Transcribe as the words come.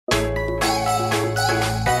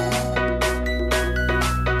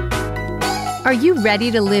Are you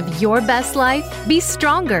ready to live your best life, be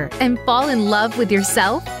stronger, and fall in love with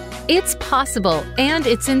yourself? It's possible, and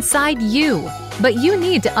it's inside you, but you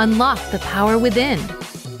need to unlock the power within.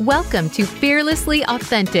 Welcome to Fearlessly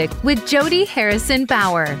Authentic with Jody Harrison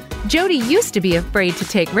Bauer. Jody used to be afraid to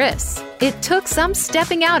take risks. It took some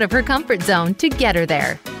stepping out of her comfort zone to get her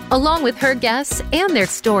there. Along with her guests and their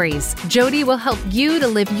stories, Jody will help you to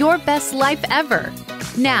live your best life ever.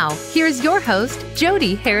 Now, here's your host,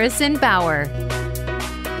 Jody Harrison Bauer.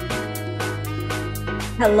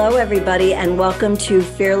 Hello, everybody, and welcome to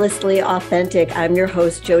Fearlessly Authentic. I'm your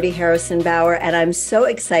host, Jody Harrison Bauer, and I'm so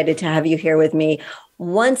excited to have you here with me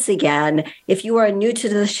once again. If you are new to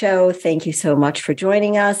the show, thank you so much for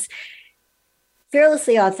joining us.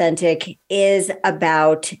 Fearlessly Authentic is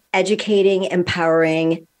about educating,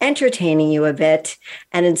 empowering, entertaining you a bit,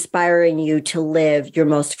 and inspiring you to live your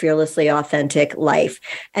most fearlessly authentic life.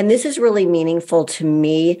 And this is really meaningful to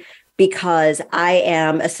me because I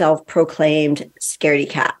am a self-proclaimed scaredy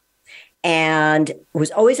cat and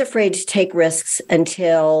was always afraid to take risks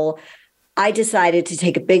until I decided to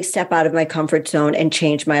take a big step out of my comfort zone and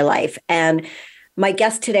change my life. And my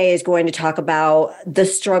guest today is going to talk about the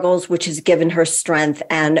struggles which has given her strength,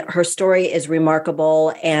 and her story is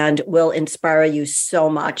remarkable and will inspire you so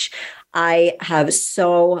much. I have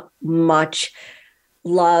so much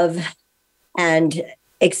love and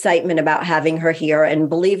excitement about having her here, and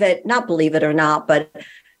believe it or not, but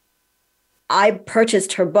I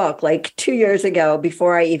purchased her book like 2 years ago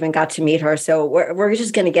before I even got to meet her. So we're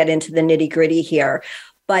just going to get into the nitty gritty here.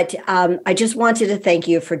 But I just wanted to thank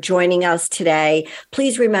you for joining us today.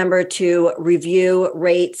 Please remember to review,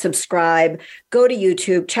 rate, subscribe, go to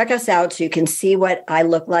YouTube, check us out so you can see what I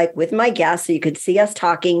look like with my guests, so you can see us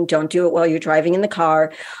talking. Don't do it while you're driving in the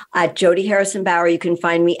car. At Jody Harrison Bauer, you can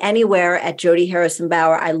find me anywhere at Jody Harrison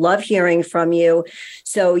Bauer. I love hearing from you.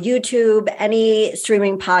 So YouTube, any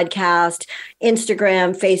streaming podcast,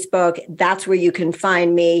 Instagram, Facebook, that's where you can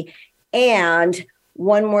find me. And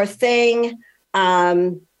one more thing.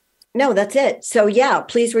 No, that's it. So yeah,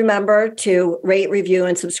 please remember to rate, review,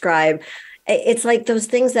 and subscribe. It's like those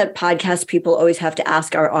things that podcast people always have to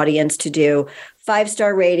ask our audience to do.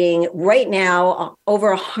 5-star rating. Right now,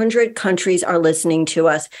 over 100 countries are listening to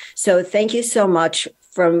us. So thank you so much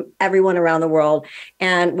from everyone around the world.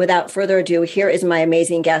 And without further ado, here is my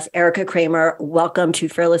amazing guest, Erika Cramer. Welcome to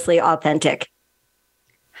Fearlessly Authentic.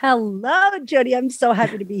 Hello, Jody. I'm so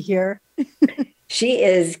happy to be here. She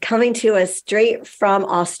is coming to us straight from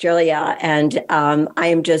Australia, and I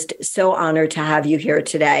am just so honored to have you here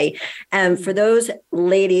today. And for those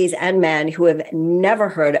ladies and men who have never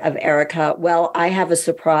heard of Erika, well, I have a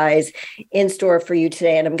surprise in store for you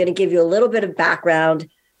today, and I'm going to give you a little bit of background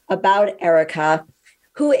about Erika,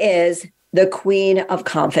 who is the Queen of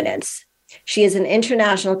Confidence. She is an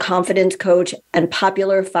international confidence coach and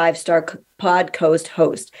popular 5-star podcast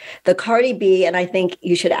host, the Cardi B, and I think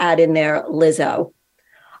you should add in there Lizzo,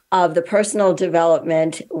 of the personal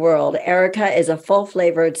development world. Erika is a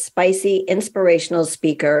full-flavored, spicy, inspirational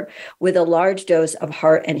speaker with a large dose of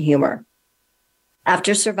heart and humor.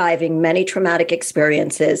 After surviving many traumatic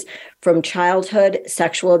experiences from childhood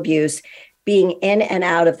sexual abuse, being in and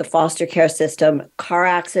out of the foster care system, car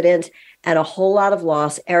accident, and a whole lot of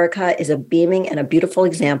loss, Erika is a beaming and a beautiful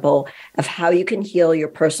example of how you can heal your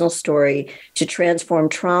personal story to transform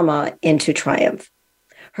trauma into triumph.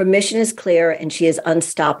 Her mission is clear and she is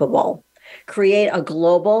unstoppable. Create a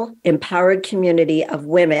global, empowered community of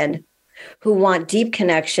women who want deep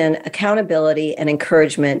connection, accountability, and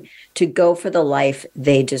encouragement to go for the life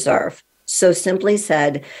they deserve. So simply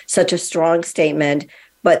said, such a strong statement.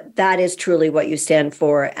 But that is truly what you stand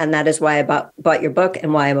for. And that is why I bought your book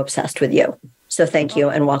and why I'm obsessed with you. So thank you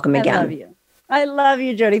and welcome again. I love you. I love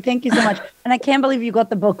you, Jody. Thank you so much. And I can't believe you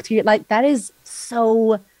got the book to you. Like, that is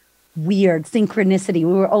so weird. Synchronicity.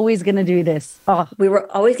 We were always going to do this. Oh. We were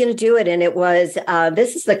always going to do it. And it was,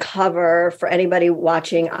 this is the cover for anybody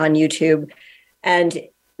watching on YouTube. And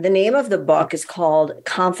the name of the book is called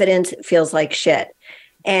Confidence Feels Like Shit.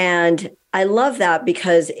 And I love that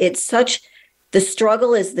because it's such... The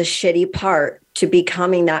struggle is the shitty part to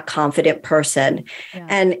becoming that confident person. Yeah.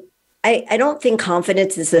 And I don't think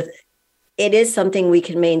confidence it is something we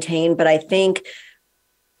can maintain, but I think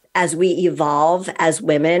as we evolve as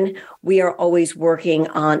women, we are always working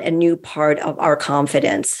on a new part of our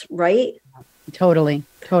confidence, right? Totally.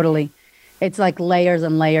 It's like layers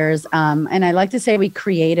and layers. And I like to say we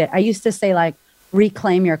create it. I used to say like,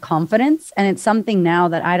 reclaim your confidence. And it's something now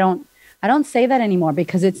that I don't say that anymore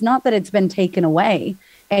because it's not that it's been taken away.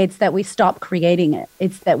 It's that we stop creating it.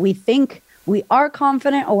 It's that we think we are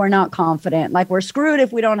confident or we're not confident. Like we're screwed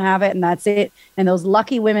if we don't have it and that's it. And those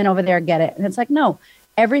lucky women over there get it. And it's like, no,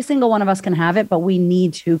 every single one of us can have it, but we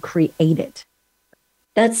need to create it.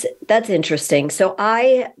 That's interesting. So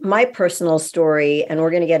my personal story, and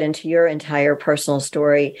we're going to get into your entire personal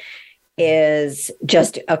story, is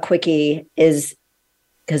just a quickie, is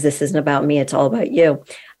because this isn't about me, it's all about you.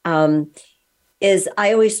 Is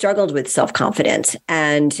I always struggled with self-confidence.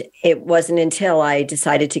 And it wasn't until I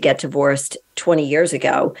decided to get divorced 20 years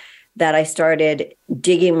ago that I started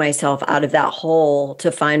digging myself out of that hole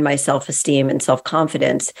to find my self-esteem and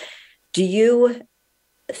self-confidence. Do you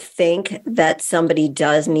think that somebody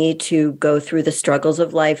does need to go through the struggles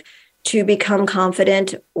of life to become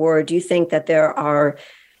confident? Or do you think that there are,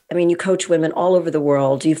 I mean, you coach women all over the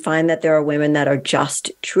world. Do you find that there are women that are just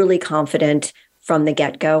truly confident from the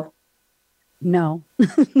get-go? No.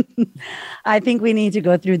 I think we need to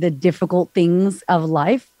go through the difficult things of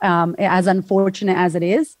life, as unfortunate as it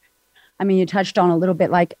is. I mean, you touched on a little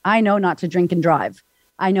bit, like, I know not to drink and drive.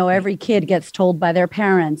 I know every kid gets told by their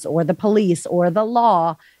parents or the police or the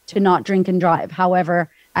law to not drink and drive.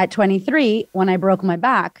 However, at 23, when I broke my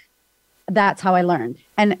back, that's how I learned.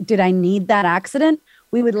 And did I need that accident?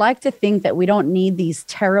 We would like to think that we don't need these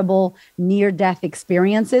terrible near-death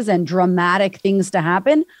experiences and dramatic things to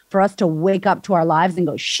happen for us to wake up to our lives and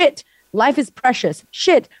go, shit, life is precious.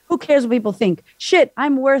 Shit, who cares what people think? Shit,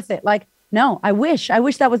 I'm worth it. Like, no, I wish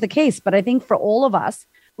that was the case. But I think for all of us,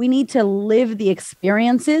 we need to live the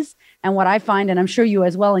experiences. And what I find, and I'm sure you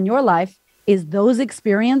as well in your life, is those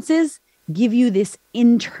experiences give you this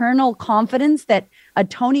internal confidence that a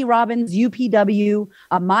Tony Robbins, UPW,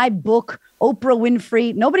 my book, Oprah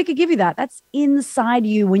Winfrey, nobody could give you that. That's inside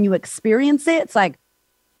you. When you experience it, it's like,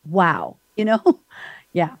 wow, you know?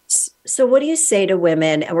 Yeah. So what do you say to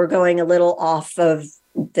women? And we're going a little off of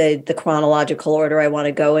the chronological order I want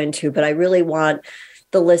to go into, but I really want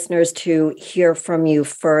the listeners to hear from you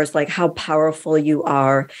first, like how powerful you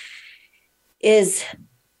are. Is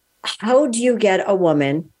how do you get a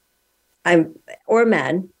woman or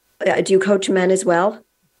men? Do you coach men as well?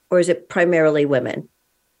 Or is it primarily women?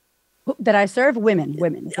 That I serve? Women.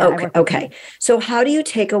 Yeah, okay. So how do you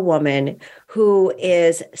take a woman who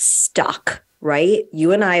is stuck, right?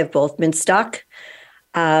 You and I have both been stuck.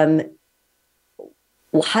 Well,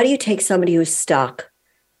 how do you take somebody who's stuck?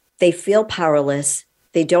 They feel powerless.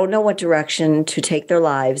 They don't know what direction to take their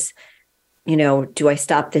lives. You know, do I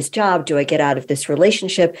stop this job? Do I get out of this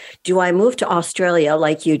relationship? Do I move to Australia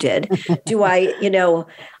like you did? Do I,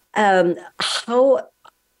 how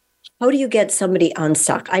do you get somebody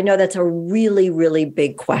unstuck? I know that's a really, really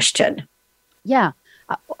big question. Yeah.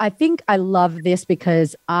 I think I love this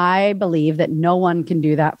because I believe that no one can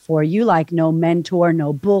do that for you. Like no mentor,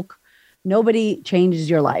 no book, nobody changes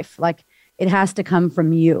your life. Like it has to come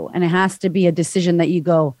from you, and it has to be a decision that you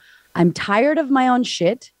go, I'm tired of my own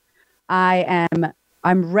shit. I'm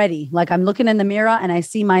ready. Like I'm looking in the mirror and I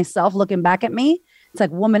see myself looking back at me. It's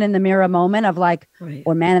like woman in the mirror moment of like, right.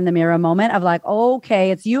 Or man in the mirror moment of like,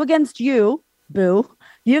 okay, it's you against you, boo.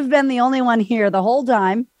 You've been the only one here the whole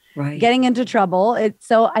time, right, getting into trouble.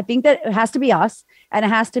 So I think that it has to be us, and it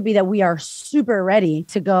has to be that we are super ready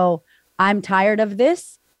to go, I'm tired of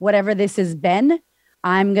this, whatever this has been,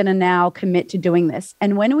 I'm going to now commit to doing this.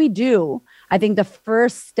 And when we do, I think the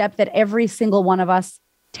first step that every single one of us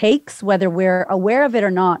takes, whether we're aware of it or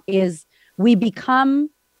not, is we become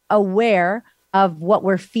aware of what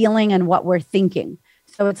we're feeling and what we're thinking.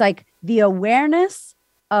 So it's like the awareness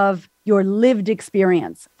of your lived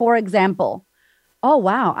experience. For example, oh,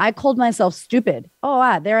 wow, I called myself stupid. Oh,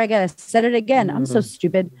 wow, there I go. I said it again. I'm so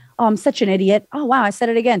stupid. Oh, I'm such an idiot. Oh, wow, I said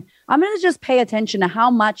it again. I'm going to just pay attention to how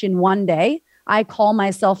much in one day I call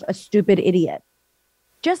myself a stupid idiot.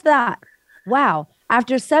 Just that. Wow.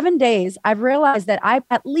 After 7 days, I've realized that I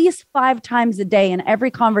at least 5 times a day in every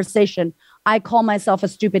conversation, I call myself a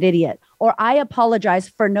stupid idiot, or I apologize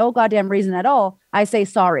for no goddamn reason at all. I say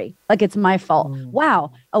sorry, like it's my fault.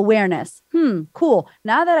 Wow. Awareness. Cool.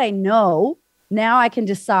 Now that I know, now I can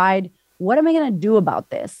decide, what am I going to do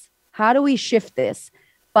about this? How do we shift this?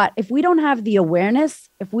 But if we don't have the awareness,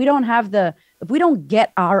 if we don't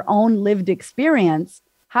get our own lived experience,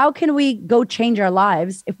 how can we go change our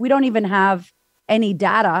lives if we don't even have any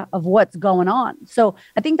data of what's going on? So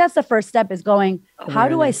I think that's the first step, is going, awareness. How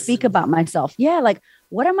do I speak about myself? Yeah. Like,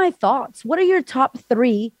 what are my thoughts? What are your top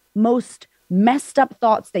 3 most messed up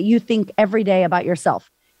thoughts that you think every day about yourself?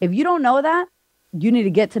 If you don't know that, you need to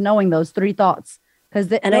get to knowing those 3 thoughts, because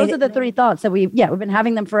those are the 3 thoughts that we've been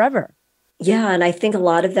having them forever. Yeah. And I think a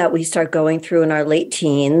lot of that we start going through in our late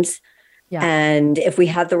teens. Yeah. And if we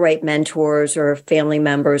have the right mentors or family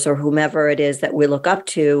members or whomever it is that we look up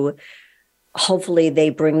to, hopefully they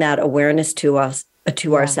bring that awareness to us,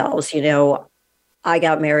 to ourselves. You know, I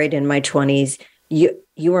got married in my 20s. You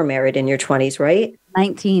were married in your 20s, right?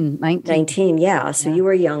 19. 19, yeah. So you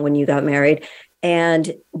were young when you got married.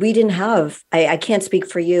 And we didn't have, I can't speak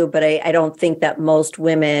for you, but I don't think that most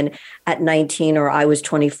women at 19, or I was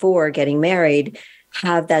 24 getting married,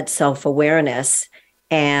 have that self-awareness.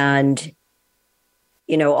 And,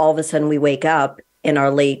 you know, all of a sudden we wake up in our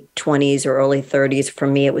late 20s or early 30s. For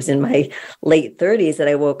me, it was in my late 30s that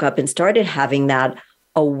I woke up and started having that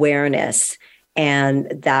awareness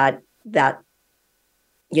and that,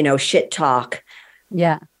 you know, shit talk.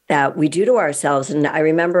 Yeah. That we do to ourselves. And I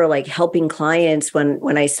remember like helping clients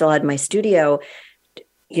when I still had my studio,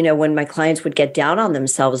 you know, when my clients would get down on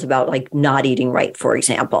themselves about like not eating right, for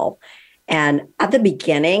example. And at the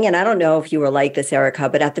beginning, and I don't know if you were like this, Erika,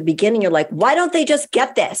 but at the beginning, you're like, why don't they just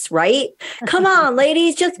get this, right? Come on,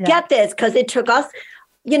 ladies, just get this. Because it took us,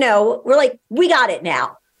 you know, we're like, we got it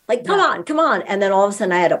now. Like, come on. And then all of a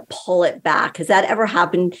sudden I had to pull it back. Has that ever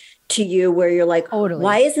happened to you where you're like,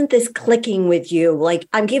 why isn't this clicking with you? Like,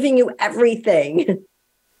 I'm giving you everything.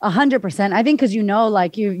 100%. I think because, you know,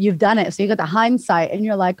 like you've done it. So you got the hindsight and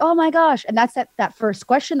you're like, oh my gosh. And that's that first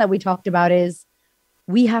question that we talked about is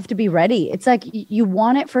we have to be ready. It's like you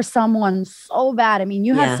want it for someone so bad. I mean,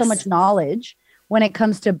 you have so much knowledge when it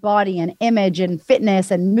comes to body and image and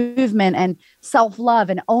fitness and movement and self-love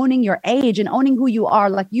and owning your age and owning who you are.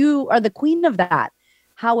 Like you are the queen of that.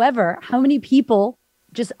 However, how many people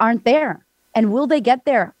just aren't there? And will they get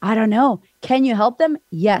there? I don't know. Can you help them?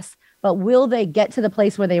 Yes. But will they get to the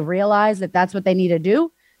place where they realize that that's what they need to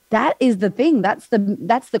do? That is the thing. That's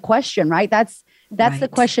the question, right? That's the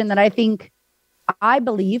question that I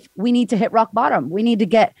believe we need to hit rock bottom. We need to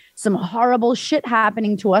get some horrible shit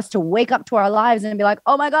happening to us to wake up to our lives and be like,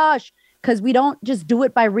 oh my gosh, because we don't just do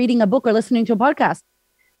it by reading a book or listening to a podcast.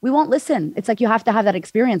 We won't listen. It's like you have to have that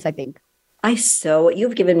experience, I think.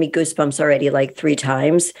 You've given me goosebumps already like 3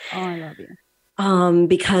 times. Oh, I love you.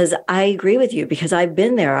 Because I agree with you, because I've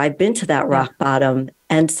been there. I've been to that rock bottom.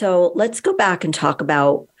 And so let's go back and talk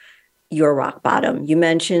about your rock bottom. You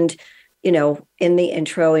mentioned, you know, in the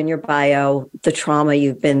intro, in your bio, the trauma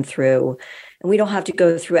you've been through. And we don't have to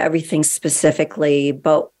go through everything specifically,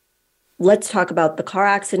 but let's talk about the car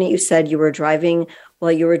accident. You said you were driving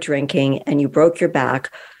while you were drinking and you broke your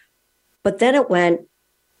back. But then it went,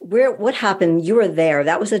 what happened? You were there.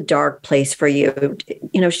 That was a dark place for you.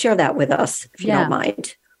 You know, share that with us, if you don't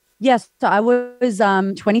mind. Yes. So I was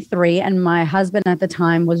 23 and my husband at the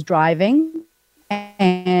time was driving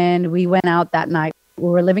and we went out that night. We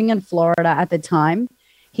were living in Florida at the time.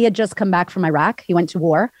 He had just come back from Iraq. He went to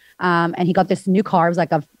war and he got this new car. It was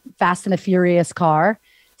like a Fast and the Furious car.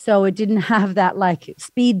 So it didn't have that like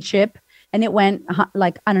speed chip. And it went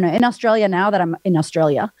like, I don't know, in Australia, now that I'm in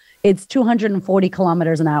Australia, it's 240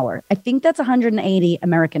 kilometers an hour. I think that's 180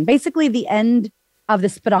 American. Basically the end of the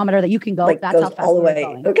speedometer that you can go. Like that's how fast all the way.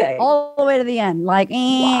 Going. Okay. All the way to the end. Like,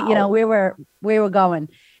 you know, we were going.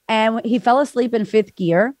 And he fell asleep in 5th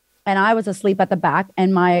gear. And I was asleep at the back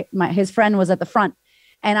and his friend was at the front.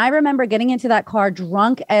 And I remember getting into that car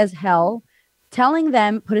drunk as hell, telling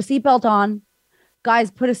them, put a seatbelt on.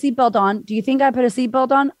 Guys, put a seatbelt on. Do you think I put a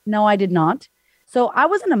seatbelt on? No, I did not. So I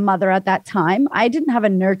wasn't a mother at that time. I didn't have a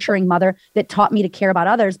nurturing mother that taught me to care about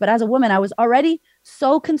others. But as a woman, I was already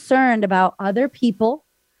so concerned about other people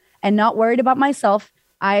and not worried about myself.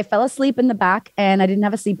 I fell asleep in the back and I didn't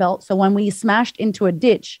have a seatbelt. So when we smashed into a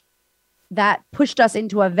ditch, that pushed us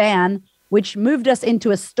into a van, which moved us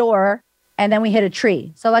into a store, and then we hit a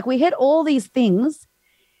tree. So like we hit all these things,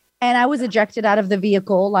 and I was ejected out of the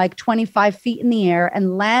vehicle like 25 feet in the air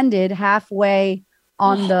and landed halfway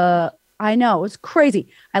on I know, it was crazy.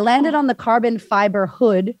 I landed on the carbon fiber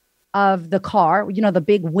hood of the car, you know, the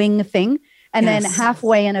big wing thing, and then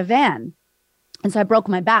halfway in a van. And so I broke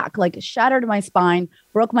my back, like shattered my spine,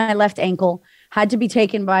 broke my left ankle, had to be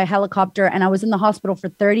taken by a helicopter. And I was in the hospital for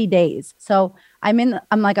 30 days. So I'm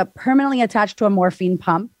like a permanently attached to a morphine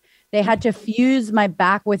pump. They had to fuse my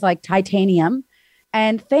back with like titanium.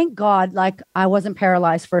 And thank God, like I wasn't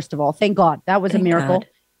paralyzed, first of all. Thank God. That was a miracle. God.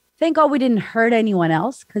 Thank God we didn't hurt anyone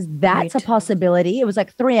else, because that's a possibility. It was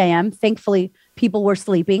like 3 a.m. Thankfully, people were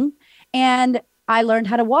sleeping. And I learned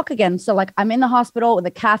how to walk again. So like I'm in the hospital with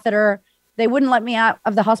a catheter. They wouldn't let me out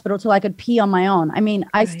of the hospital till I could pee on my own. I mean,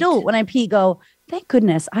 I still, when I pee, go, thank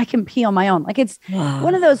goodness I can pee on my own. Like it's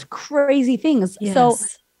one of those crazy things. Yes. So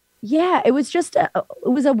yeah, it was just, it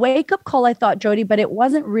was a wake up call, I thought, Jody, but it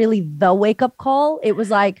wasn't really the wake up call. It was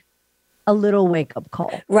like, a little wake up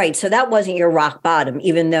call. Right. So that wasn't your rock bottom,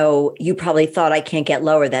 even though you probably thought I can't get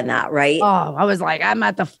lower than that, right? Oh, I was like, I'm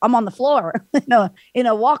on the floor, in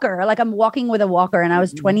a walker. Like I'm walking with a walker, and I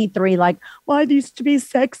was 23. Like, well, I used to be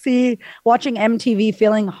sexy, watching MTV,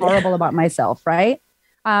 feeling horrible about myself. Right.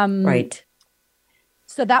 Right.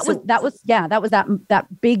 So that was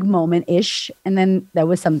that big moment ish, and then there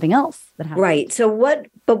was something else that happened. Right. So what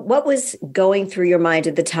was going through your mind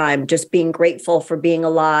at the time? Just being grateful for being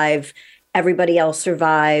alive. Everybody else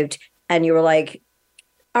survived, and you were like,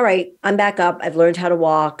 all right, I'm back up. I've learned how to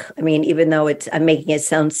walk. I mean, even though I'm making it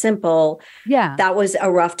sound simple. Yeah. That was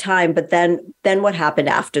a rough time. But then what happened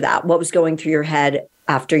after that? What was going through your head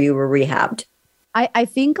after you were rehabbed? I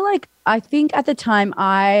think at the time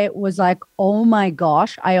I was like, oh my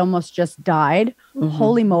gosh, I almost just died. Mm-hmm.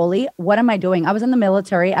 Holy moly. What am I doing? I was in the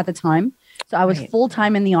military at the time. So I was full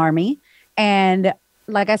time in the army. And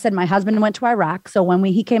like I said, my husband went to Iraq. So when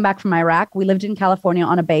he came back from Iraq, we lived in California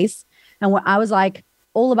on a base. And I was like,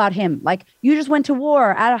 all about him. Like, you just went to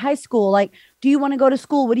war out of high school. Like, do you want to go to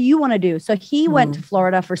school? What do you want to do? So he went to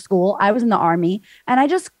Florida for school. I was in the army. And I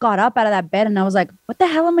just got up out of that bed and I was like, what the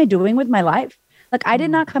hell am I doing with my life? Like, I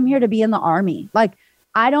did not come here to be in the army. Like,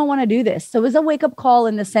 I don't want to do this. So it was a wake up call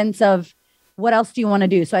in the sense of, what else do you want to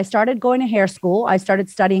do? So I started going to hair school. I started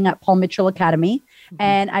studying at Paul Mitchell Academy,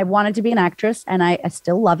 and I wanted to be an actress, and I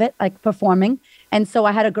still love it, like performing. And so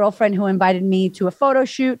I had a girlfriend who invited me to a photo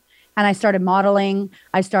shoot, and I started modeling.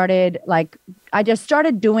 I just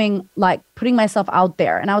started doing, like, putting myself out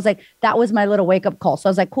there. And I was like, that was my little wake up call. So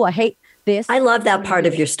I was like, cool, I hate this. I love that part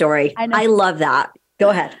of your story. I love that. Go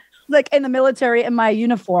ahead. Like in the military in my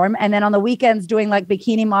uniform, and then on the weekends doing like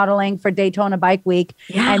bikini modeling for Daytona Bike Week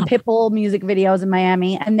and Pitbull music videos in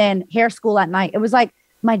Miami, and then hair school at night. It was like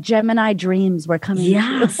my Gemini dreams were coming.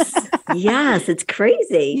 Yes. Yes. It's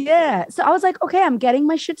crazy. Yeah. So I was like, okay, I'm getting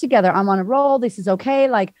my shit together. I'm on a roll. This is okay.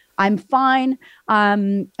 Like, I'm fine.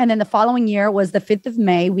 And then the following year was the 5th of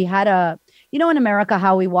May. We had in America,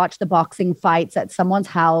 how we watch the boxing fights at someone's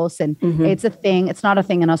house, and it's a thing. It's not a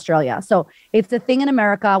thing in Australia. So it's a thing in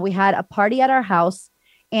America. We had a party at our house,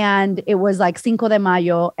 and it was like Cinco de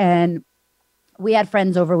Mayo, and we had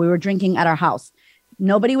friends over. We were drinking at our house.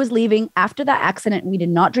 Nobody was leaving. After that accident, we did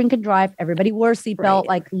not drink and drive. Everybody wore a seatbelt. Right.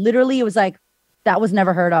 Like, literally, it was like, that was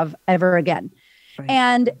never heard of ever again. Right.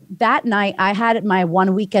 And that night I had my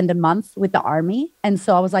one weekend a month with the army. And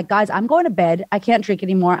so I was like, guys, I'm going to bed. I can't drink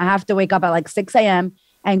anymore. I have to wake up at like 6 a.m.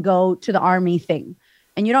 and go to the army thing.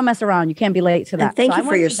 And you don't mess around. You can't be late to that. And thank you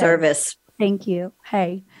for your service. Thank you.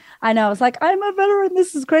 Hey, I know. It's like, I'm a veteran.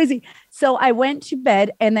 This is crazy. So I went to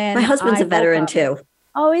bed, and then my husband's a veteran too.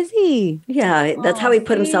 Oh, is he? Yeah. That's how he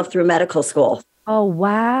put himself through medical school. Oh,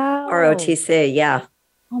 wow. ROTC. Yeah.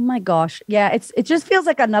 Oh my gosh. Yeah. It just feels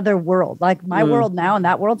like another world, like my world now. And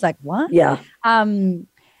that world's like, what? Yeah.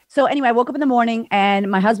 So anyway, I woke up in the morning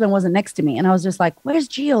and my husband wasn't next to me. And I was just like, where's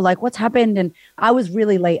Gio? Like, what's happened? And I was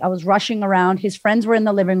really late. I was rushing around. His friends were in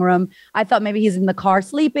the living room. I thought maybe he's in the car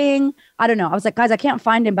sleeping. I don't know. I was like, guys, I can't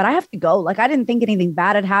find him, but I have to go. Like, I didn't think anything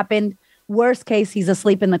bad had happened. Worst case, he's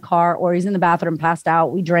asleep in the car, or he's in the bathroom, passed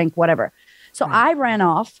out. We drank, whatever. So I ran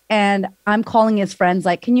off, and I'm calling his friends,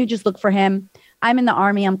 like, can you just look for him? I'm in the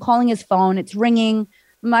army. I'm calling his phone. It's ringing.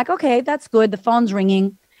 I'm like, okay, that's good. The phone's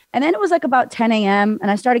ringing. And then it was like about 10 a.m.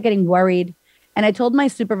 and I started getting worried. And I told my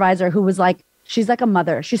supervisor, who was like, she's like a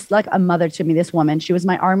mother. She's like a mother to me, this woman. She was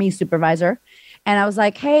my army supervisor. And I was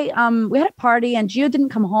like, hey, we had a party and Gio didn't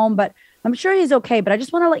come home, but I'm sure he's okay. But I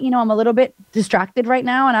just want to let you know I'm a little bit distracted right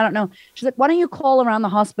now. And I don't know. She's like, why don't you call around the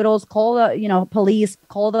hospitals, call the, police,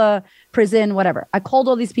 call the prison, whatever. I called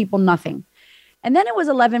all these people, nothing. And then it was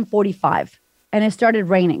 11:45. And it started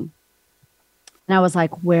raining. And I was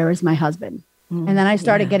like, where is my husband? And then I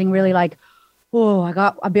started getting really like, oh, I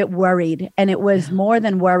got a bit worried. And it was more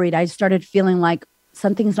than worried. I started feeling like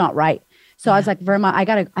something's not right. So I was like, Verma, I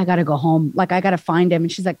gotta go home. Like, I gotta find him.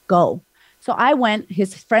 And she's like, go. So I went.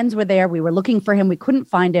 His friends were there. We were looking for him. We couldn't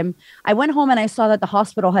find him. I went home and I saw that the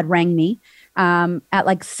hospital had rang me at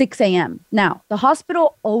like 6 a.m. Now, the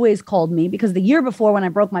hospital always called me because the year before, when I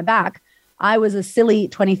broke my back, I was a silly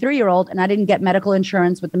 23-year-old and I didn't get medical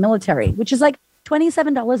insurance with the military, which is like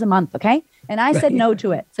 $27 a month. Okay. And I said no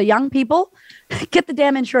to it. So young people, get the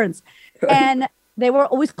damn insurance. Right. And they were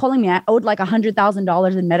always calling me. I owed like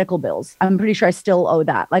 $100,000 in medical bills. I'm pretty sure I still owe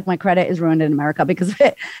that. Like, my credit is ruined in America because of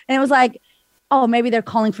it. And it was like, oh, maybe they're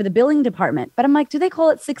calling for the billing department. But I'm like, do they call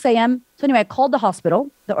at 6 a.m.? So anyway, I called the hospital,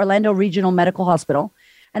 the Orlando Regional Medical Hospital.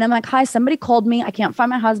 And I'm like, hi, somebody called me. I can't find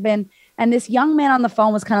my husband. And this young man on the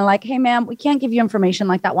phone was kind of like, hey, ma'am, we can't give you information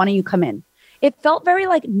like that. Why don't you come in? it felt very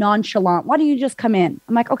like nonchalant. Why don't you just come in?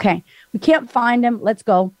 I'm like, okay, we can't find him. Let's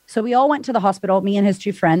go. So we all went to the hospital, me and his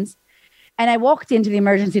two friends. And I walked into the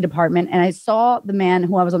emergency department and I saw the man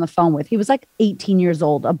who I was on the phone with. He was like 18 years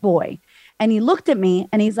old, a boy. And he looked at me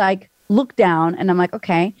and he's like, look down. And I'm like,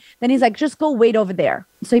 okay. Then he's like, just go wait over there.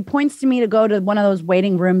 So he points to me to go to one of those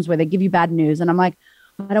waiting rooms where they give you bad news. And I'm like,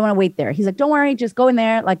 I don't want to wait there. He's like, don't worry, just go in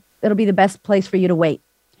there. Like, it'll be the best place for you to wait.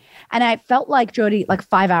 And I felt like, Jody, like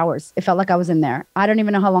 5 hours. It felt like I was in there. I don't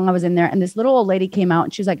even know how long I was in there. And this little old lady came out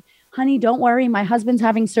and she was like, honey, don't worry. My husband's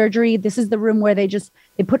having surgery. This is the room where they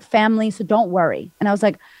put family. So don't worry. And I was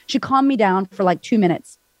like, she calmed me down for like 2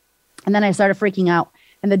 minutes. And then I started freaking out.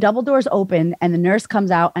 And the double doors open and the nurse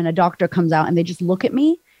comes out and a doctor comes out and they just look at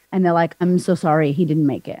me and they're like, I'm so sorry he didn't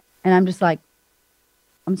make it. And I'm just like,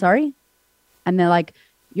 I'm sorry. And they're like,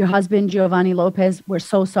 your husband, Giovanni Lopez, we're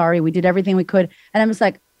so sorry. We did everything we could. And I'm just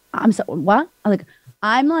like, I'm so, what?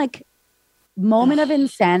 I'm like, moment of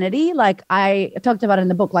insanity. Like I talked about it in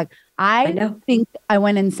the book. Like I think I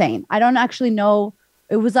went insane. I don't actually know.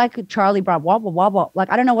 It was like Charlie Brown, wobble, wobble.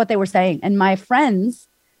 Like, I don't know what they were saying. And my friends,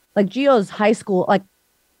 like Gio's high school, like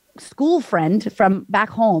school friend from back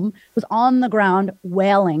home was on the ground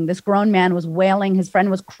wailing. This grown man was wailing. His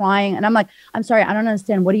friend was crying. And I'm like, I'm sorry, I don't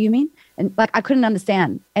understand. What do you mean? And like, I couldn't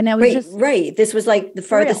understand. And I was right. This was like the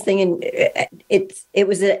furthest thing. And it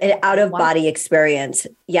was an out of body experience.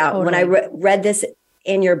 Yeah. Totally. When I read this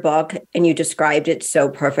in your book and you described it so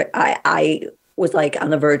perfect, I was like on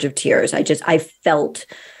the verge of tears. I felt,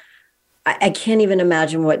 I can't even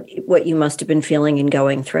imagine what you must have been feeling and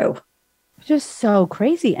going through. Just so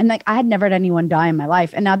crazy. And like, I had never had anyone die in my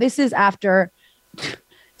life. And now this is after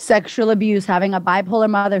sexual abuse, having a bipolar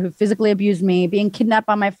mother who physically abused me, being kidnapped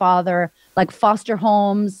by my father, like foster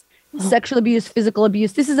homes, sexual abuse, physical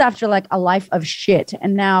abuse. This is after like a life of shit.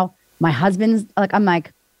 And now my husband's like,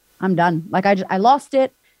 I'm done. Like I lost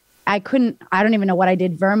it. I don't even know what I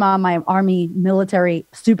did. Verma, my army military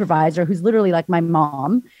supervisor, who's literally like my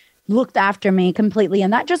mom, looked after me completely.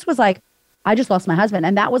 And that just was like, I just lost my husband.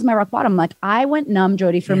 And that was my rock bottom. Like I went numb,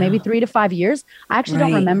 Jody, for maybe 3 to 5 years. I actually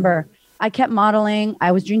don't remember. I kept modeling.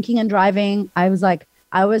 I was drinking and driving. I was like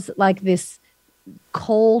this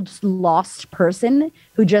cold, lost person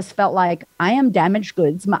who just felt like I am damaged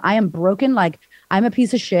goods. I am broken. Like I'm a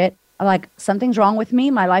piece of shit. Like something's wrong with me.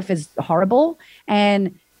 My life is horrible.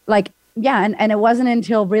 And like, yeah. And it wasn't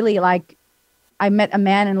until really like I met a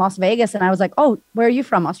man in Las Vegas and I was like, oh, where are you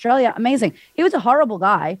from? Australia? Amazing. He was a horrible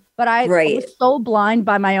guy, but I was so blind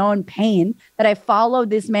by my own pain that I followed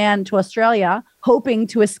this man to Australia, hoping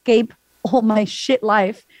to escape all my shit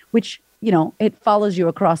life, which, you know, it follows you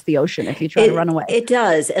across the ocean if you try to run away. It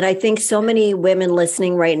does. And I think so many women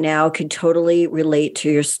listening right now could totally relate to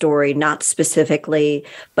your story, not specifically,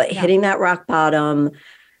 but hitting that rock bottom.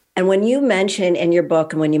 And when you mention in your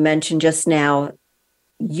book and when you mentioned just now,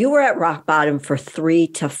 you were at rock bottom for 3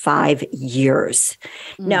 to 5 years.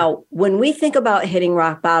 Now, when we think about hitting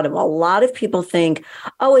rock bottom, a lot of people think,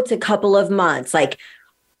 oh, it's a couple of months. Like,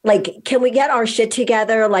 can we get our shit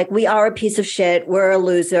together? Like, we are a piece of shit. We're a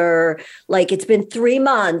loser. Like, it's been 3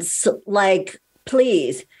 months. Like,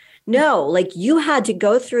 please. No, like you had to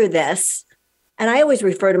go through this. And I always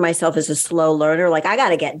refer to myself as a slow learner. Like, I got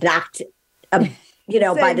to get knocked, by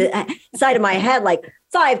the side of my head, like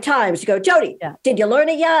 5 times to go, Jody, did you learn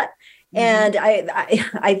it yet? And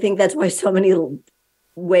I think that's why so many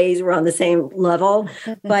ways we're on the same level.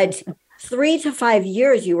 But 3 to 5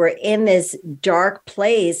 years, you were in this dark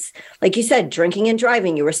place. Like you said, drinking and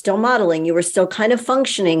driving, you were still modeling, you were still kind of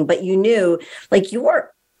functioning, but you knew like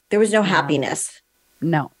there was no happiness.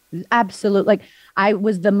 No, absolutely. Like I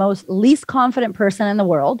was the least confident person in the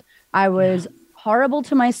world. I was horrible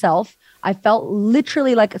to myself. I felt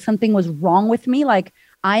literally like something was wrong with me. Like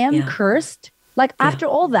I am cursed. Like after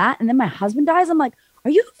all that, and then my husband dies, I'm like, are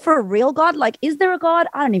you for real, God? Like, is there a God?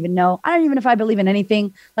 I don't even know. I don't even know if I believe in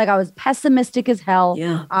anything. Like I was pessimistic as hell.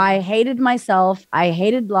 Yeah. I hated myself. I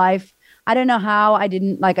hated life. I don't know how I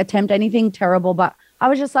didn't like attempt anything terrible, but I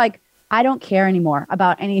was just like, I don't care anymore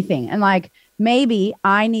about anything. And like, maybe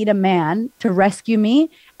I need a man to rescue me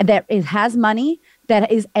that has money,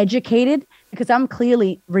 that is educated, because I'm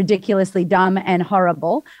clearly ridiculously dumb and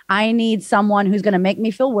horrible. I need someone who's going to make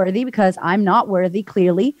me feel worthy because I'm not worthy,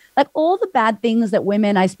 clearly. Like all the bad things that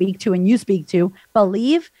women I speak to and you speak to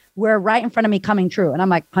believe were right in front of me coming true. And I'm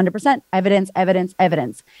like, 100% evidence, evidence,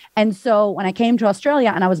 evidence. And so when I came to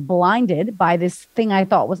Australia and I was blinded by this thing I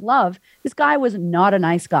thought was love, this guy was not a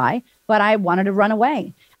nice guy, but I wanted to run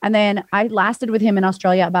away. And then I lasted with him in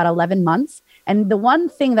Australia about 11 months. And the one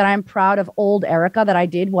thing that I'm proud of old Erika that I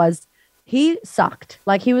did was he sucked.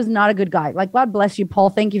 Like, he was not a good guy. Like, God bless you, Paul.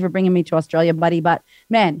 Thank you for bringing me to Australia, buddy. But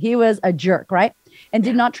man, he was a jerk, right? And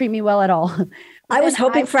did not treat me well at all. I was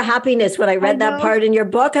hoping for happiness when I read that part in your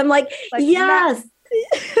book. I'm like yes.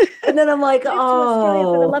 And then I'm like, Australia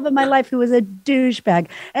for the love of my life, who was a douchebag.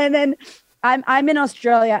 And then I'm in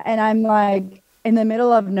Australia, and I'm like in the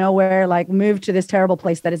middle of nowhere, like moved to this terrible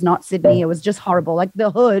place that is not Sydney. It was just horrible. Like the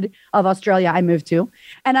hood of Australia I moved to.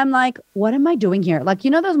 And I'm like, what am I doing here? Like, you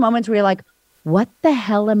know, those moments where you're like, what the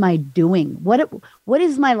hell am I doing? What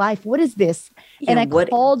is my life? What is this? Yeah, and I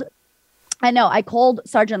called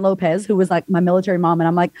Sergeant Lopez, who was like my military mom. And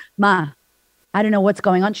I'm like, Ma, I don't know what's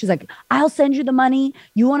going on. She's like, I'll send you the money.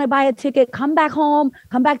 You want to buy a ticket? Come back home.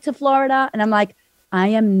 Come back to Florida. And I'm like, I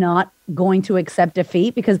am not going to accept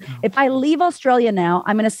defeat, because if I leave Australia now,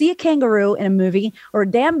 I'm going to see a kangaroo in a movie or a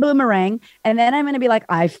damn boomerang. And then I'm going to be like,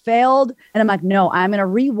 I failed. And I'm like, no, I'm going to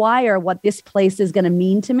rewire what this place is going to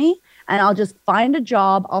mean to me. And I'll just find a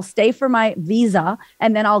job. I'll stay for my visa,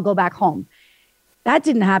 and then I'll go back home. That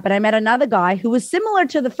didn't happen. I met another guy who was similar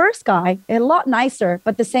to the first guy, a lot nicer,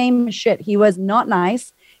 but the same shit. He was not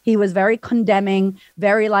nice. He was very condemning,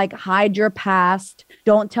 very like, hide your past.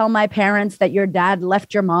 Don't tell my parents that your dad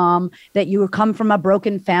left your mom, that you come from a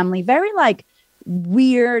broken family. Very like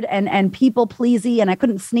weird and people pleasy. And I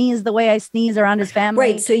couldn't sneeze the way I sneeze around his family.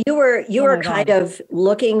 Right. So you were kind of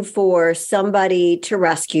looking for somebody to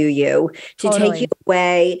rescue you, to take you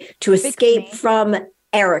away, to escape from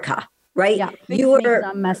Erika. Right. Yeah. You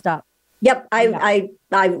were messed up. Yep.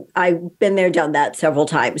 I've been there, done that several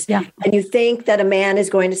times. Yeah. And you think that a man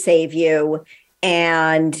is going to save you,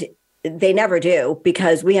 and they never do,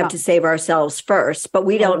 because we have to save ourselves first, but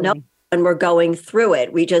we don't know when we're going through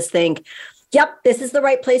it. We just think, yep, this is the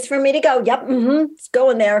right place for me to go. Yep. It's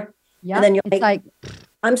going there. Yeah. And then you're like,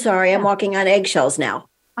 I'm sorry, I'm walking on eggshells now.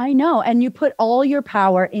 I know. And you put all your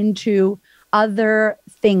power into other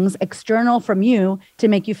things external from you to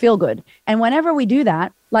make you feel good. And whenever we do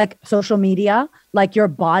that, like social media, like your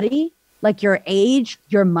body, like your age,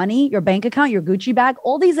 your money, your bank account, your Gucci bag,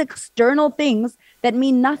 all these external things that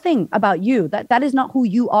mean nothing about you. That is not who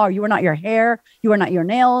you are. You are not your hair. You are not your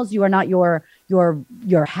nails. You are not your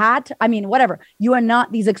hat. I mean, whatever. You are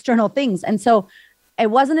not these external things. And so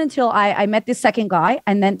it wasn't until I met this second guy.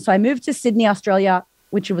 And then, so I moved to Sydney, Australia,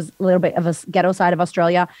 which was a little bit of a ghetto side of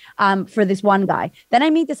Australia, for this one guy. Then I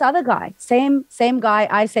meet this other guy, same guy.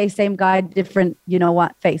 I say same guy, different, you know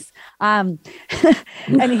what, face. And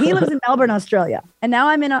he lives in Melbourne, Australia. And now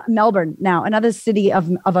I'm in Melbourne now, another city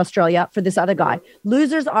of Australia, for this other guy.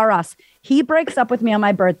 Losers are us. He breaks up with me on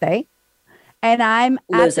my birthday, and I'm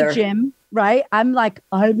at the gym, right? I'm like,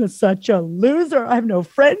 I'm such a loser. I have no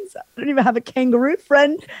friends. I don't even have a kangaroo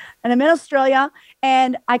friend. And I'm in Australia,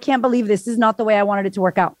 and I can't believe this is not the way I wanted it to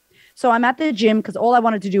work out. So I'm at the gym because all I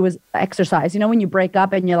wanted to do was exercise. You know, when you break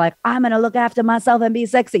up and you're like, I'm going to look after myself and be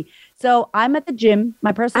sexy. So I'm at the gym.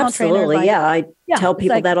 My personal trainer. Like, I tell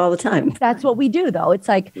people that all the time. That's what we do, though. It's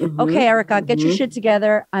like, okay, Erika, get your shit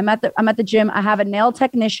together. I'm at the gym. I have a nail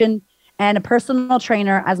technician and a personal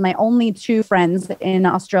trainer as my only two friends in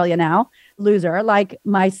Australia now. Loser. Like,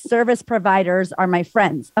 my service providers are my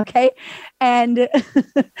friends. Okay. And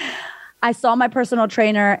I saw my personal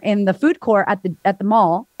trainer in the food court at the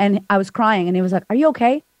mall, and I was crying, and he was like, are you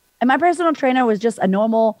okay? And my personal trainer was just a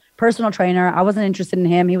normal personal trainer. I wasn't interested in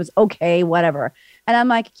him. He was okay, whatever. And I'm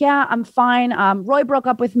like, yeah, I'm fine. Roy broke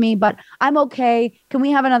up with me, but I'm okay. Can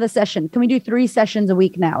we have another session? Can we do 3 sessions a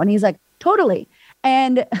week now? And he's like, totally.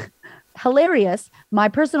 And hilarious, my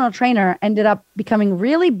personal trainer ended up becoming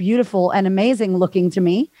really beautiful and amazing looking to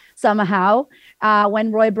me somehow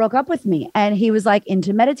when Roy broke up with me. And he was like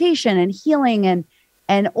into meditation and healing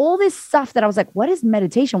and all this stuff that I was like, what is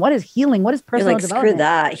meditation? What is healing? What is personal development? Screw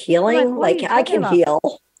that. Healing? Like I can heal.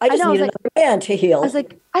 I just need another man to heal. I was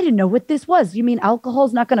like, I didn't know what this was. You mean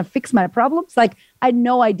alcohol's not going to fix my problems? Like, I had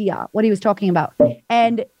no idea what he was talking about.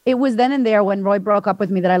 And it was then and there when Roy broke up with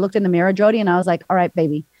me that I looked in the mirror, Jody, and I was like, all right,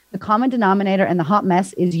 baby, the common denominator and the hot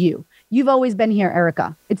mess is you. You've always been here,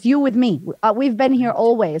 Erika. It's you with me. We've been here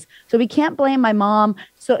always. So we can't blame my mom,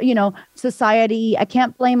 society. I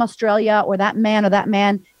can't blame Australia or that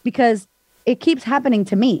man because it keeps happening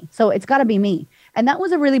to me. So it's got to be me. And that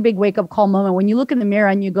was a really big wake-up call moment when you look in the mirror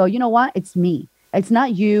and you go, you know what? It's me. It's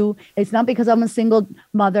not you. It's not because I'm a single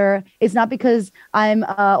mother. It's not because I'm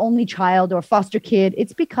an only child or foster kid.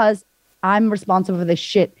 It's because I'm responsible for this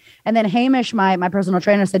shit. And then Hamish, my personal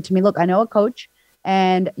trainer, said to me, look, I know a coach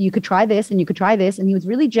and you could try this and you could try this. And he was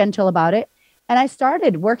really gentle about it. And I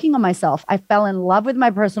started working on myself. I fell in love with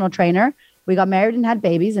my personal trainer. We got married and had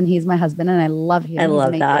babies, and he's my husband, and I love him. I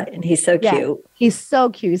love that. And he's so cute. He's so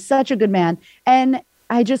cute. He's such a good man. And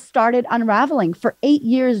I just started unraveling. For 8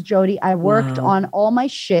 years, Jody, I worked on all my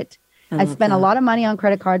shit. I spent a lot of money on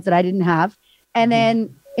credit cards that I didn't have. And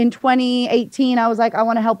then in 2018, I was like, I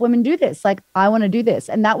want to help women do this. Like, I want to do this.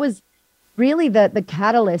 And that was really the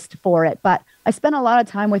catalyst for it. But I spent a lot of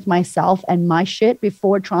time with myself and my shit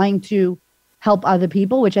before trying to help other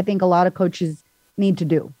people, which I think a lot of coaches need to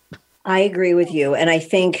do. I agree with you. And I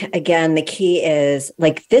think, again, the key is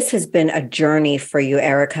like, this has been a journey for you,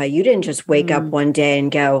 Erika. You didn't just wake up one day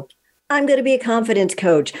and go, I'm going to be a confidence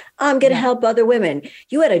coach. I'm going to help other women.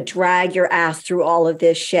 You had to drag your ass through all of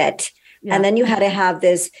this shit. Yeah. And then you had to have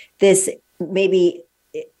this maybe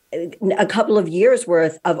a couple of years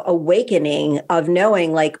worth of awakening of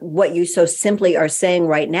knowing like what you so simply are saying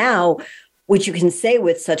right now, which you can say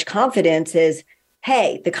with such confidence is,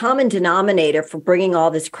 hey, the common denominator for bringing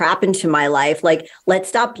all this crap into my life, like, let's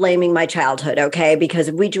stop blaming my childhood, okay? Because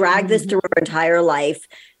if we drag this through our entire life,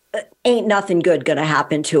 ain't nothing good going to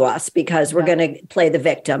happen to us because we're going to play the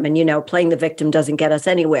victim. And, playing the victim doesn't get us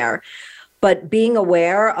anywhere. But being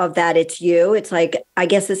aware of that it's you, it's like, I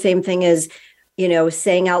guess the same thing as,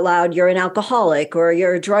 saying out loud, you're an alcoholic or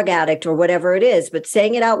you're a drug addict or whatever it is. But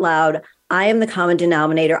saying it out loud, I am the common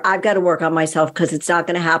denominator. I've got to work on myself because it's not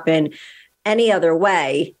going to happen any other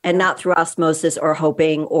way, and not through osmosis or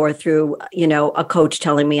hoping or through, a coach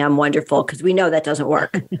telling me I'm wonderful, because we know that doesn't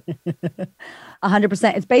work.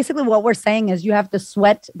 100%. It's basically what we're saying is you have to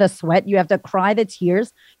sweat the sweat. You have to cry the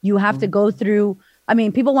tears. You have to go through. I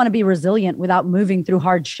mean, people want to be resilient without moving through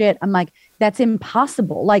hard shit. I'm like, that's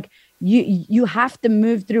impossible. Like you have to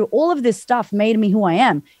move through all of this stuff made me who I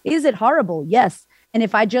am. Is it horrible? Yes. And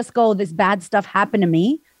if I just go, this bad stuff happened to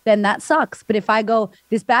me, then that sucks. But if I go,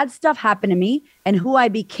 this bad stuff happened to me and who I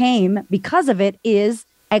became because of it is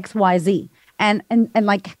XYZ. And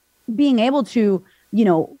like being able to,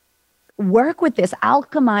 work with this,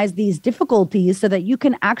 alchemize these difficulties so that you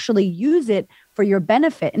can actually use it for your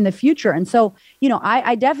benefit in the future. And so,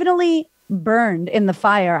 I definitely burned in the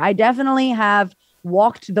fire. I definitely have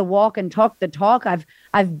walked the walk and talked the talk.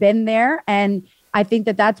 I've been there. And I think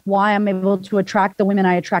that that's why I'm able to attract the women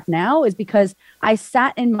I attract now, is because I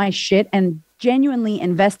sat in my shit and genuinely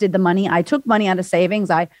invested the money. I took money out of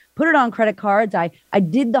savings. I put it on credit cards. I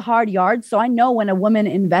did the hard yards. So I know when a woman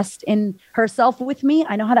invests in herself with me,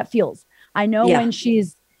 I know how that feels. I know when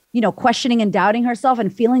she's, questioning and doubting herself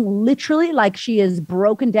and feeling literally like she is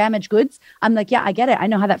broken, damaged goods. I'm like, yeah, I get it. I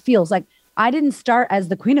know how that feels. Like, I didn't start as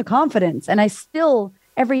the queen of confidence, and I still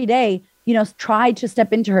every day try to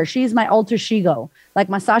step into her. She's my alter ego. Like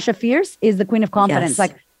my Sasha Fierce is the queen of confidence. Yes.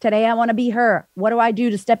 Like, today I want to be her. What do I do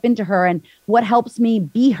to step into her? And what helps me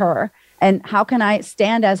be her? And how can I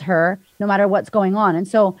stand as her no matter what's going on? And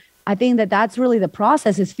so I think that that's really the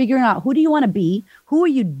process, is figuring out, who do you want to be? Who are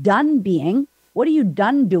you done being? What are you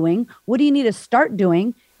done doing? What do you need to start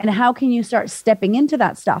doing? And how can you start stepping into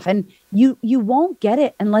that stuff? And you won't get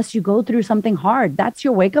it unless you go through something hard. That's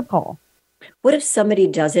your wake up call. What if somebody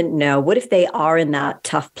doesn't know? What if they are in that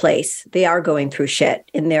tough place? They are going through shit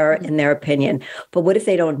in their opinion. But what if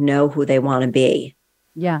they don't know who they want to be?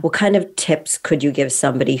 Yeah. What kind of tips could you give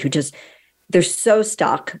somebody who they're so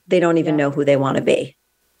stuck, they don't even know who they want to be?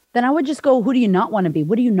 Then I would just go, who do you not want to be?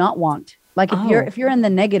 What do you not want? Like if you're in the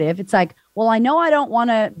negative, it's like, well, I know I don't want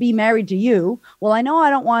to be married to you. Well, I know I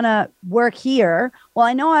don't want to work here. Well,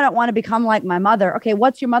 I know I don't want to become like my mother. Okay,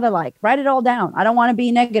 what's your mother like? Write it all down. I don't want to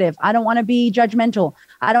be negative. I don't want to be judgmental.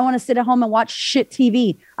 I don't want to sit at home and watch shit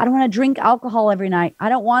TV. I don't want to drink alcohol every night. I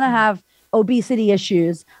don't want to have obesity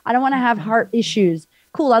issues. I don't want to have heart issues.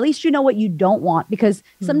 Cool. At least you know what you don't want, because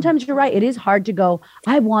sometimes you're right. It is hard to go,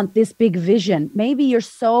 I want this big vision. Maybe you're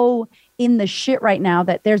so in the shit right now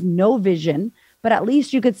that there's no vision, but at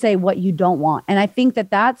least you could say what you don't want. And I think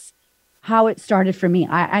that that's how it started for me.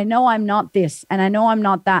 I know I'm not this, and I know I'm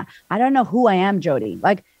not that. I don't know who I am, Jody.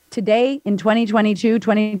 Like today in 2022,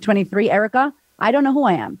 2023, Erika, I don't know who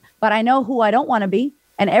I am, but I know who I don't want to be.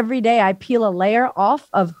 And every day I peel a layer off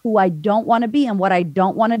of who I don't want to be and what I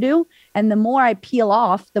don't want to do. And the more I peel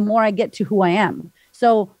off, the more I get to who I am.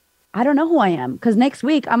 So I don't know who I am, because next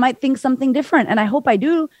week I might think something different. And I hope I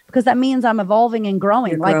do, because that means I'm evolving and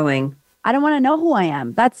growing. You're growing. I don't want to know who I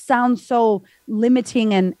am. That sounds so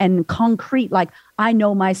limiting and concrete. Like, I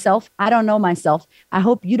know myself. I don't know myself. I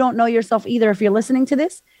hope you don't know yourself either if you're listening to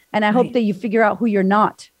this. And I hope that you figure out who you're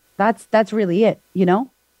not. That's really it,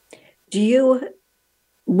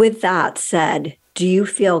 With that said, do you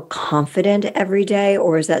feel confident every day,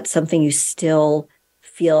 or is that something you still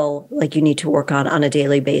feel like you need to work on a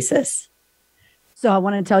daily basis? So I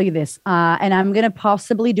want to tell you this, and I'm going to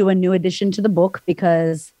possibly do a new addition to the book,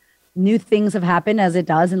 because new things have happened, as it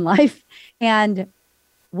does in life. And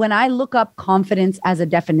when I look up confidence as a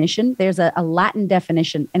definition, there's a Latin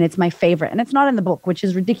definition, and it's my favorite. And it's not in the book, which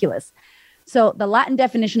is ridiculous. So the Latin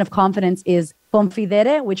definition of confidence is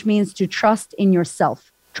confidere, which means to trust in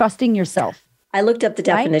yourself, trusting yourself. I looked up the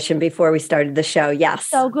definition before we started the show. Yes.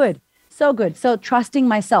 So good. So good. So trusting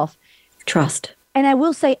myself. Trust. And I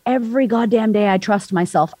will say every goddamn day I trust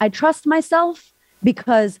myself. I trust myself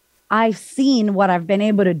because I've seen what I've been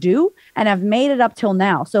able to do and I've made it up till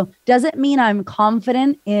now. So does it mean I'm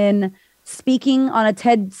confident in speaking on a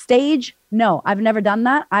TED stage? No, I've never done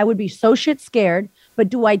that. I would be so shit scared. But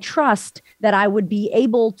do I trust that I would be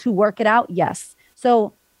able to work it out? Yes.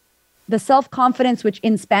 So the self-confidence, which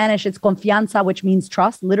in Spanish, it's confianza, which means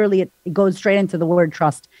trust. Literally, it goes straight into the word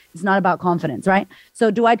trust. It's not about confidence, right? So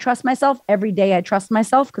do I trust myself? Every day I trust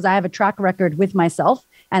myself because I have a track record with myself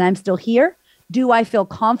and I'm still here. Do I feel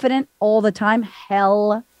confident all the time?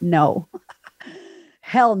 Hell no.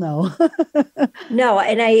 Hell no. No.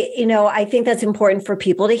 And I think that's important for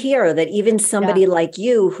people to hear, that even somebody like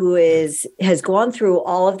you who has gone through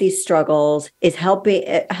all of these struggles is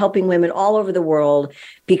helping women all over the world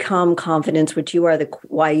become confident, which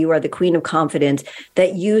why you are the queen of confidence,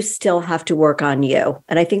 that you still have to work on you.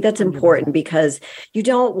 And I think that's important because you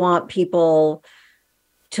don't want people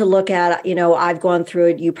to look at, I've gone through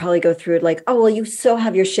it. You probably go through it like, oh, well, you still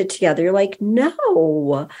have your shit together. You're like,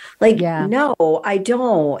 no, no, I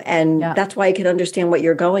don't. And that's why I can understand what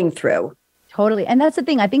you're going through. Totally. And that's the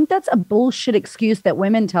thing. I think that's a bullshit excuse that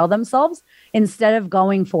women tell themselves instead of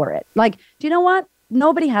going for it. Like, do you know what?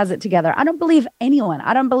 Nobody has it together. I don't believe anyone.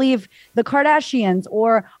 I don't believe the Kardashians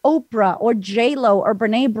or Oprah or J-Lo or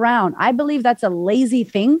Brene Brown. I believe that's a lazy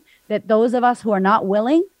thing that those of us who are not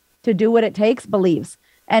willing to do what it takes believes.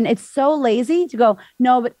 And it's so lazy to go,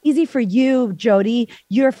 no, but easy for you, Jody,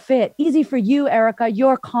 you're fit. Easy for you, Erika,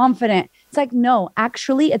 you're confident. It's like, no,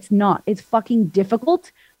 actually, it's not. It's fucking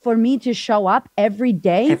difficult for me to show up every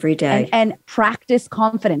day and practice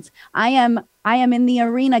confidence. I am in the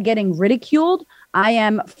arena getting ridiculed. I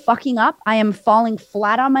am fucking up. I am falling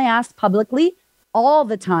flat on my ass publicly all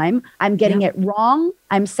the time. I'm getting it wrong.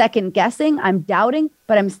 I'm second guessing. I'm doubting,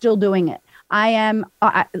 but I'm still doing it. I am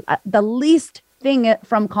the least thing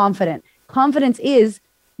from confident. Confidence is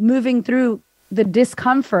moving through the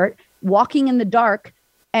discomfort, walking in the dark,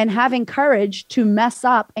 and having courage to mess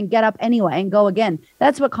up and get up anyway and go again.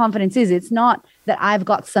 That's what confidence is. It's not that I've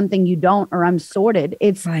got something you don't or I'm sorted.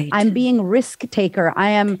 It's I'm being risk taker. I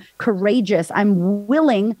am courageous. I'm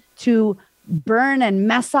willing to burn and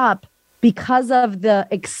mess up because of the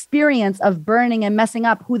experience of burning and messing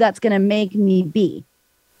up, who that's going to make me be.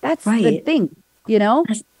 That's the thing,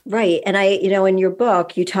 Right. And in your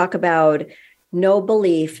book, you talk about no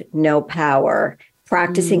belief, no power.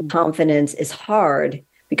 Practicing confidence is hard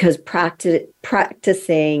because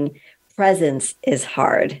practicing presence is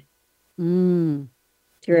hard. Do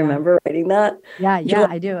you remember writing that? Yeah,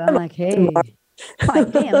 I do. I'm like, hey,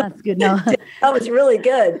 damn, that's good. No. That was really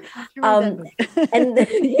good. And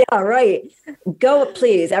right. Go,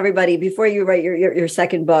 please, everybody, before you write your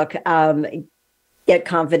second book, Yet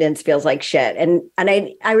Confidence Feels Like Shit. And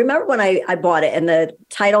I remember when I bought it and the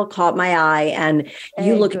title caught my eye and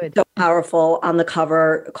you looked so powerful on the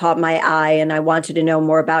cover, caught my eye, and I wanted to know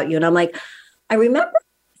more about you. And I'm like, I remember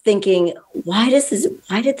thinking, why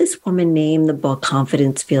did this woman name the book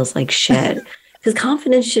Confidence Feels Like Shit? Because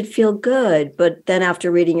confidence should feel good. But then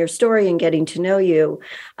after reading your story and getting to know you,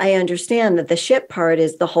 I understand that the shit part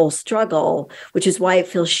is the whole struggle, which is why it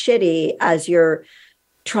feels shitty as you're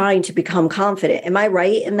trying to become confident. Am I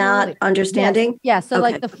right in that understanding? Yes. Yeah. So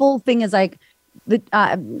like the full thing is like the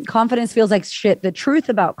confidence feels like shit. The truth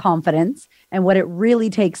about confidence and what it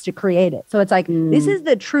really takes to create it. So it's like, this is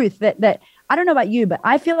the truth that I don't know about you, but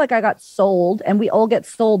I feel like I got sold, and we all get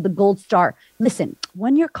sold the gold star. Listen,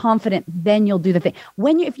 when you're confident, then you'll do the thing.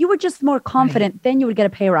 If you were just more confident, then you would get a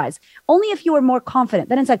pay rise. Only if you were more confident.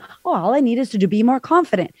 Then it's like, oh, all I need is to be more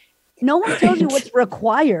confident. No one tells you what's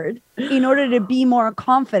required in order to be more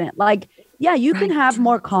confident. Like, yeah, you can have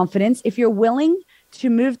more confidence if you're willing to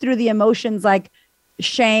move through the emotions like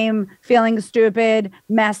shame, feeling stupid,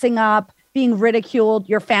 messing up, being ridiculed,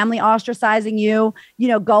 your family ostracizing you,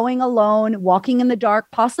 going alone, walking in the dark,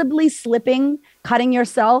 possibly slipping, cutting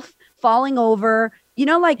yourself, falling over,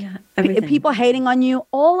 people hating on you,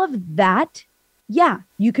 all of that. Yeah,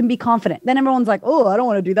 you can be confident. Then everyone's like, oh, I don't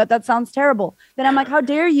want to do that. That sounds terrible. Then I'm like, how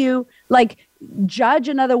dare you judge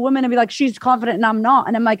another woman and be like, she's confident and I'm not.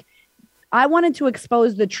 And I'm like, I wanted to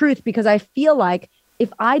expose the truth because I feel like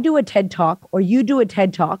if I do a TED Talk or you do a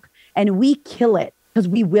TED Talk and we kill it,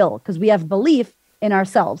 because we have belief in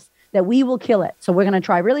ourselves that we will kill it. So we're going to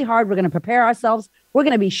try really hard. We're going to prepare ourselves We're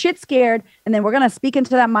going to be shit scared. And then we're going to speak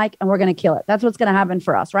into that mic and we're going to kill it. That's what's going to happen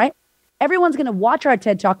for us, right? Everyone's going to watch our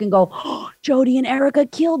TED Talk and go, oh, Jody and Erika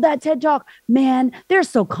killed that TED Talk. Man, they're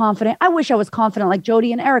so confident. I wish I was confident like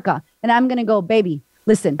Jody and Erika. And I'm going to go, baby,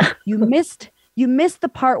 listen, you missed the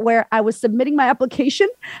part where I was submitting my application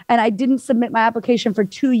and I didn't submit my application for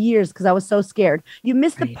 2 years because I was so scared. You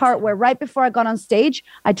missed the part where right before I got on stage,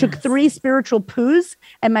 I took 3 spiritual poos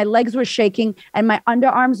and my legs were shaking and my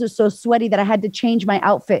underarms were so sweaty that I had to change my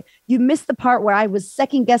outfit. You missed the part where I was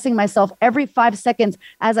second guessing myself every 5 seconds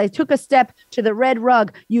as I took a step to the red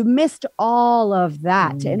rug. You missed all of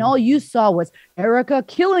that. And all you saw was Erika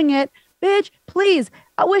killing it. Bitch, please.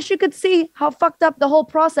 I wish you could see how fucked up the whole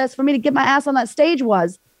process for me to get my ass on that stage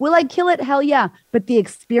was. Will I kill it? Hell yeah. But the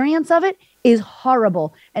experience of it is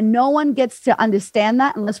horrible. And no one gets to understand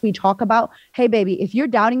that unless we talk about, hey, baby, if you're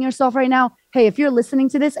doubting yourself right now, hey, if you're listening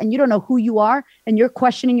to this and you don't know who you are and you're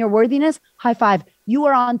questioning your worthiness, high five. You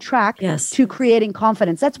are on track to creating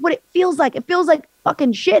confidence. That's what it feels like. It feels like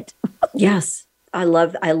fucking shit. Yes. I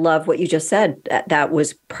love what you just said. That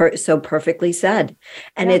was so perfectly said.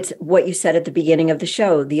 And it's what you said at the beginning of the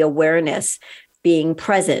show, the awareness, being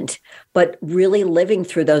present, but really living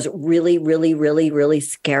through those really, really, really, really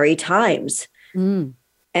scary times.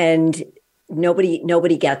 And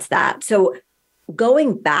nobody gets that. So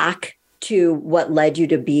going back to what led you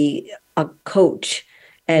to be a coach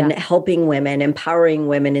and helping women, empowering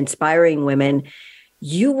women, inspiring women,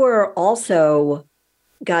 you were also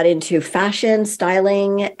got into fashion,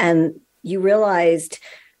 styling, and you realized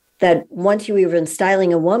that once you were even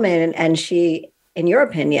styling a woman and she, in your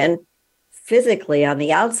opinion, physically on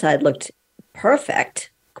the outside looked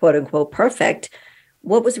perfect, quote unquote, perfect,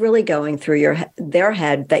 what was really going through their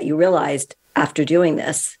head that you realized after doing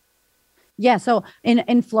this? Yeah. So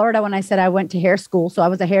in Florida, when I said I went to hair school, so I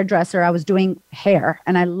was a hairdresser, I was doing hair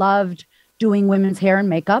and I loved doing women's hair and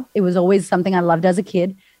makeup. It was always something I loved as a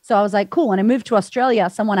kid. So I was like, cool. When I moved to Australia,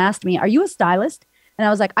 someone asked me, are you a stylist? And I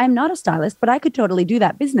was like, I'm not a stylist, but I could totally do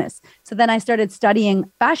that business. So then I started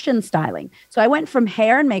studying fashion styling. So I went from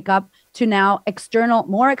hair and makeup to now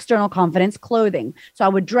more external confidence, clothing. So I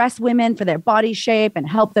would dress women for their body shape and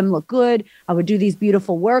help them look good. I would do these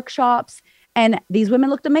beautiful workshops. And these women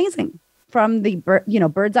looked amazing from the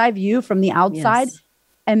bird's eye view from the outside,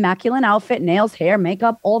 immaculate outfit, nails, hair,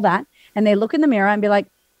 makeup, all that. And they look in the mirror and be like,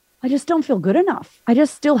 I just don't feel good enough. I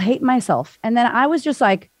just still hate myself. And then I was just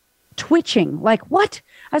like twitching, like, what?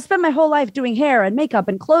 I spent my whole life doing hair and makeup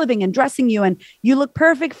and clothing and dressing you. And you look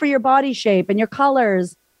perfect for your body shape and your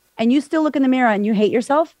colors. And you still look in the mirror and you hate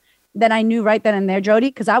yourself. Then I knew right then and there, Jody,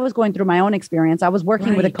 because I was going through my own experience. I was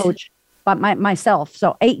working with a coach, but myself.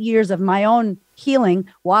 So 8 years of my own healing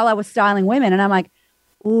while I was styling women. And I'm like,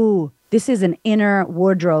 ooh, this is an inner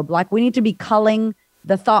wardrobe. Like we need to be culling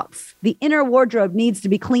the thoughts. The inner wardrobe needs to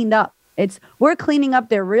be cleaned up. We're cleaning up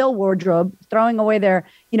their real wardrobe, throwing away their,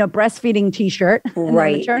 breastfeeding t-shirt and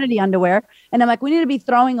their maternity underwear. And I'm like, we need to be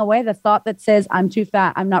throwing away the thought that says, I'm too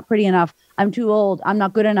fat. I'm not pretty enough. I'm too old. I'm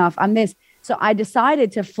not good enough. I'm this. So I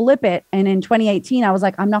decided to flip it. And in 2018, I was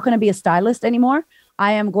like, I'm not going to be a stylist anymore.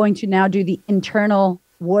 I am going to now do the internal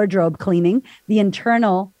wardrobe cleaning, the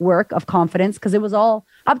internal work of confidence. Because it was all,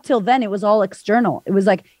 up till then, it was all external. It was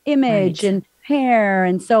like image and hair.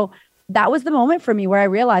 And so that was the moment for me where I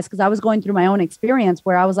realized, because I was going through my own experience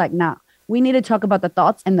where I was like, nah, we need to talk about the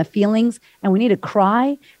thoughts and the feelings and we need to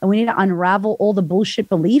cry and we need to unravel all the bullshit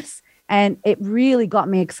beliefs. And it really got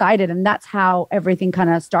me excited. And that's how everything kind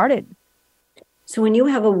of started. So when you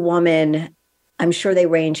have a woman, I'm sure they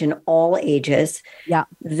range in all ages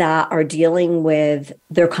that are dealing with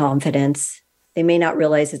their confidence. They may not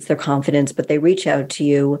realize it's their confidence, but they reach out to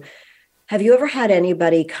you. Have you ever had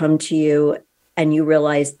anybody come to you and you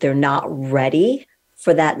realize they're not ready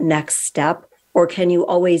for that next step? Or can you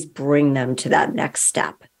always bring them to that next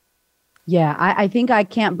step? Yeah, I think I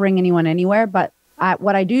can't bring anyone anywhere. But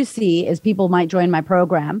what I do see is people might join my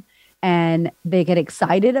program and they get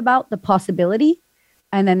excited about the possibility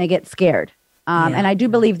and then they get scared. And I do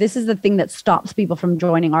believe this is the thing that stops people from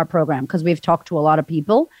joining our program, because we've talked to a lot of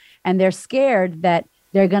people and they're scared that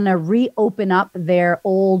they're going to reopen up their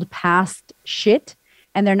old past shit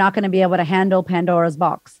and they're not going to be able to handle Pandora's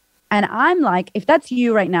box. And I'm like, if that's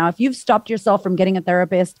you right now, if you've stopped yourself from getting a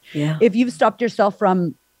therapist, if you've stopped yourself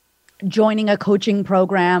from joining a coaching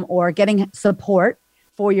program or getting support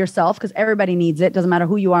for yourself, because everybody needs it, doesn't matter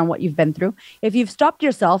who you are and what you've been through. If you've stopped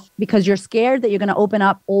yourself because you're scared that you're going to open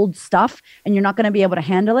up old stuff and you're not going to be able to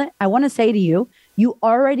handle it, I want to say to you, you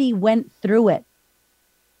already went through it.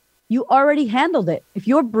 You already handled it. If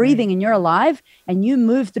you're breathing and you're alive and you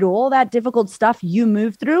move through all that difficult stuff you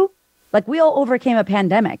moved through, Like we all overcame a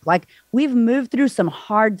pandemic. Like we've moved through some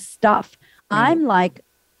hard stuff. Right. I'm like,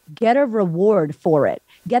 get a reward for it.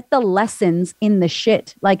 Get the lessons in the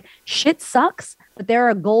shit. Like shit sucks, but there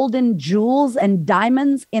are golden jewels and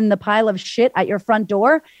diamonds in the pile of shit at your front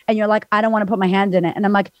door. And you're like, I don't want to put my hand in it. And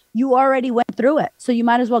I'm like, you already went through it. So you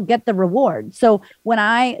might as well get the reward. So when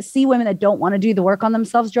I see women that don't want to do the work on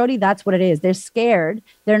themselves, Jody, that's what it is. They're scared.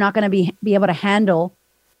 They're not going to be able to handle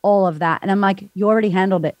all of that. And I'm like, you already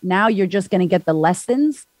handled it. Now you're just going to get the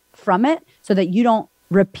lessons from it so that you don't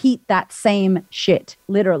repeat that same shit,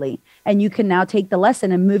 literally. And you can now take the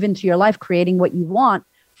lesson and move into your life, creating what you want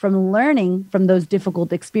from learning from those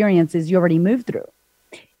difficult experiences you already moved through.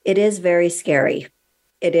 It is very scary.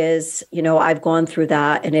 It is, I've gone through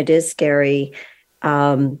that and it is scary.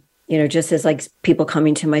 Just as like people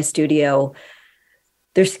coming to my studio,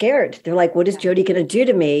 they're scared. They're like, what is Jody going to do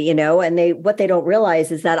to me? And what they don't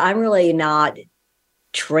realize is that I'm really not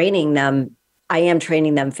training them. I am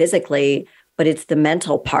training them physically, but it's the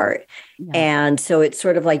mental part. Yeah. And so it's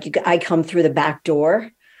sort of like I come through the back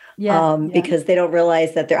door because they don't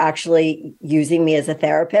realize that they're actually using me as a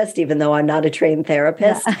therapist, even though I'm not a trained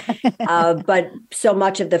therapist. Yeah. But so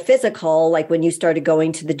much of the physical, like when you started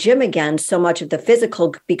going to the gym again, so much of the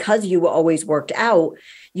physical, because you always worked out,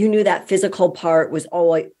 you knew that physical part was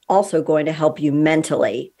always also going to help you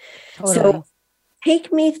mentally. Totally. So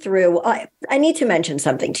take me through, I need to mention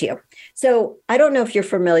something to you. So I don't know if you're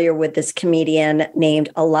familiar with this comedian named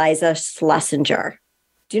Eliza Schlesinger.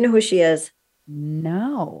 Do you know who she is?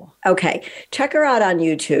 No. Okay. Check her out on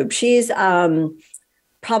YouTube. She's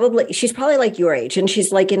probably like your age. And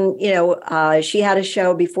she's like she had a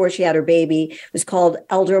show before she had her baby. It was called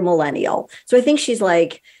Elder Millennial. So I think she's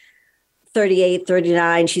like 38,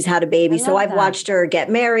 39. She's had a baby. So I've watched her get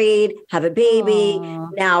married, have a baby. Aww.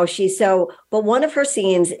 Now but one of her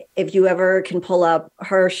scenes, if you ever can pull up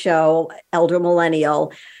her show, Elder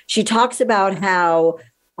Millennial, she talks about how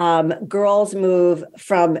girls move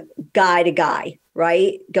from guy to guy,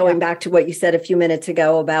 right? Going back to what you said a few minutes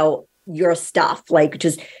ago about your stuff, like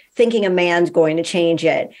just thinking a man's going to change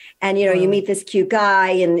it. And, you meet this cute guy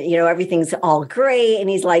and, everything's all great. And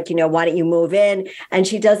he's like, why don't you move in? And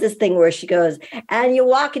she does this thing where she goes, and you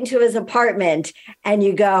walk into his apartment and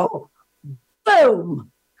you go,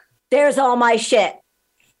 boom, there's all my shit.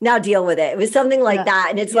 Now deal with it. It was something like that.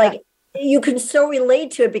 And it's like, you can so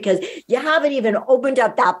relate to it because you haven't even opened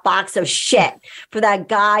up that box of shit for that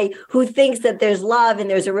guy who thinks that there's love and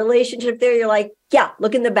there's a relationship there. You're like, yeah,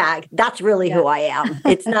 look in the bag. That's really who I am.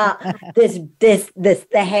 It's not the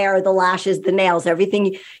hair, the lashes, the nails,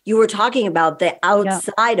 everything you were talking about, the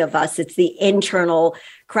outside of us. It's the internal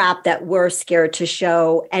crap that we're scared to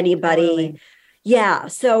show anybody. Totally. Yeah.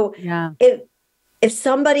 So if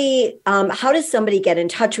somebody, how does somebody get in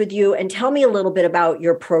touch with you? And tell me a little bit about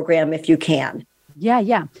your program if you can.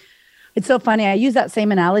 Yeah. It's so funny. I use that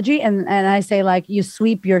same analogy and I say like, you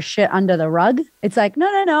sweep your shit under the rug. It's like,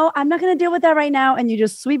 no, I'm not going to deal with that right now. And you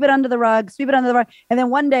just sweep it under the rug. And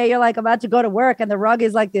then one day you're like about to go to work and the rug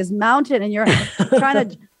is like this mountain and you're trying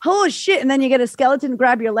to, oh shit. And then you get a skeleton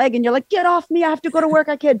grab your leg and you're like, get off me. I have to go to work.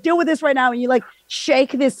 I can't deal with this right now. And you like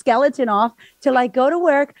shake this skeleton off to like go to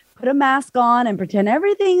work, put a mask on and pretend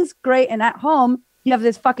everything's great. And at home, you have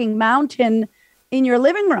this fucking mountain in your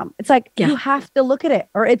living room. It's like, you have to look at it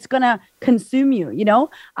or it's going to consume you,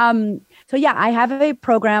 So I have a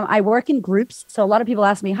program. I work in groups. So a lot of people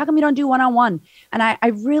ask me, how come you don't do one-on-one? And I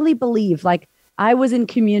really believe like I was in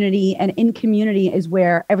community and in community is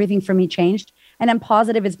where everything for me changed. And I'm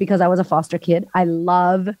positive it's because I was a foster kid. I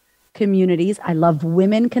love communities. I love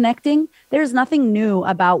women connecting. There's nothing new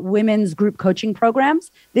about women's group coaching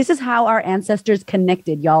programs. This is how our ancestors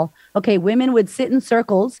connected, y'all. Okay, women would sit in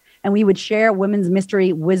circles and we would share women's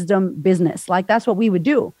mystery wisdom business. Like that's what we would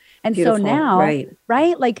do. And Beautiful. So now,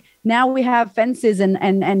 right? Like now we have fences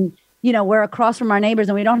and we're across from our neighbors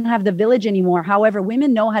and we don't have the village anymore. However,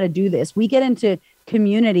 women know how to do this. We get into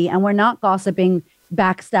community and we're not gossiping,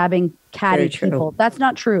 backstabbing, catty people. That's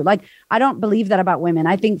not true. Like, I don't believe that about women.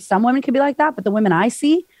 I think some women could be like that, but the women I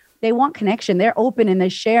see, they want connection. They're open and they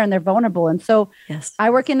share and they're vulnerable. And so I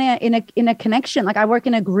work in a connection. Like I work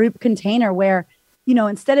in a group container where,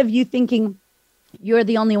 instead of you thinking you're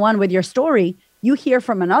the only one with your story, you hear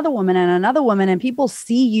from another woman and people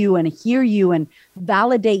see you and hear you and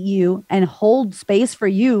validate you and hold space for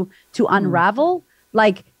you to unravel.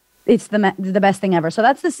 Like, it's the best thing ever. So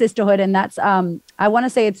that's the sisterhood. And that's, I want to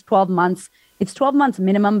say it's 12 months. It's 12 months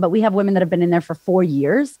minimum, but we have women that have been in there for 4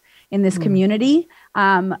 years in this community,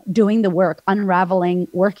 doing the work, unraveling,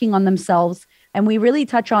 working on themselves. And we really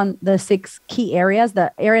touch on the 6 key areas.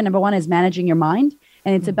 The area number 1 is managing your mind.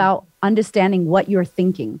 And it's about understanding what you're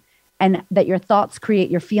thinking. and that your thoughts create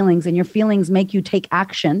your feelings, and your feelings make you take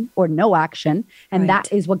action or no action. And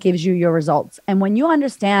that is what gives you your results. And when you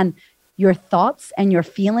understand your thoughts and your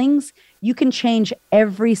feelings, you can change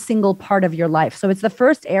every single part of your life. So it's the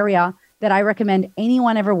first area that I recommend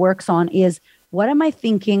anyone ever works on is, what am I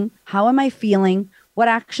thinking? How am I feeling? What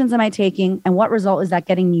actions am I taking? And what result is that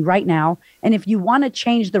getting me right now? And if you want to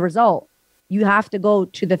change the result, you have to go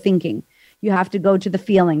to the thinking. You have to go to the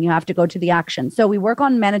feeling. You have to go to the action. So we work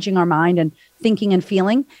on managing our mind and thinking and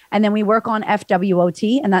feeling. And then we work on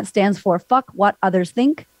FWOT, and that stands for fuck what others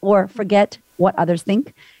think, or forget what others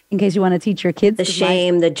think, in case you want to teach your kids. The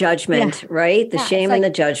shame, the judgment, right? The shame and the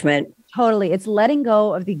judgment. Totally. It's letting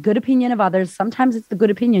go of the good opinion of others. Sometimes it's the good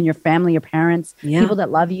opinion, your family, your parents, people that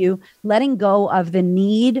love you. Letting go of the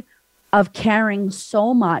need of caring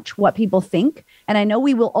so much what people think. And I know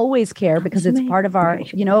we will always care because it's part of our,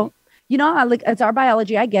 like it's our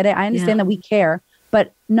biology. I get it. I understand that we care,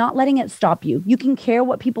 but not letting it stop you. You can care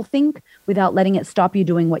what people think without letting it stop you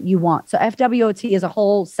doing what you want. So FWOT is a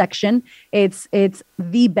whole section. It's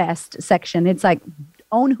the best section. It's like,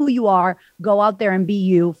 own who you are, go out there and be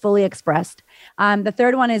you, fully expressed. The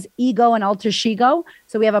third one is ego and alter ego.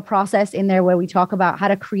 So we have a process in there where we talk about how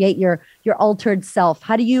to create your altered self.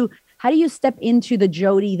 How do you step into the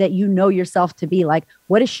Jody that you know yourself to be? Like,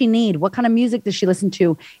 what does she need? What kind of music does she listen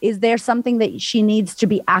to? Is there something that she needs to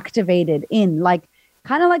be activated in? Like,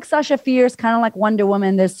 kind of like Sasha Fierce, kind of like Wonder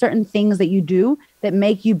Woman. There's certain things that you do that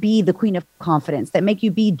make you be the queen of confidence, that make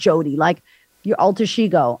you be Jody, like your alter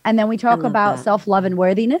ego. And then we talk about self-love and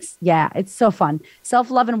worthiness. Yeah, it's so fun.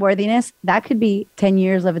 Self-love and worthiness, that could be 10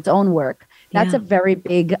 years of its own work. That's a very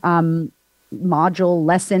big module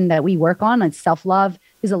lesson that we work on. It's self-love.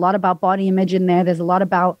 There's a lot about body image in there. There's a lot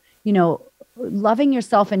about, loving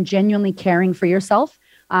yourself and genuinely caring for yourself.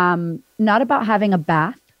 Not about having a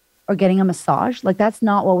bath or getting a massage. Like, that's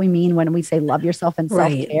not what we mean when we say love yourself and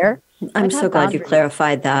self-care. I'm so glad you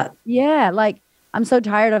clarified that. Yeah. Like, I'm so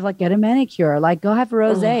tired of get a manicure, go have a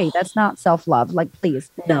rosé. That's not self-love. Like,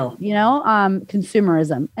 please. No.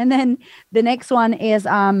 Consumerism. And then the next one is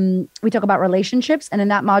we talk about relationships. And in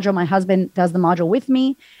that module, my husband does the module with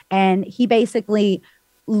me. And he basically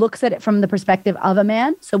looks at it from the perspective of a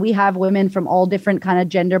man. So we have women from all different kind of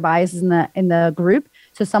gender biases in the group.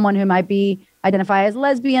 So someone who might identify as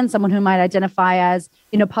lesbian, someone who might identify as,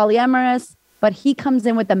 polyamorous, but he comes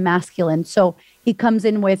in with the masculine. So he comes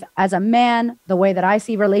in with, as a man, the way that I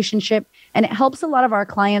see relationship. And it helps a lot of our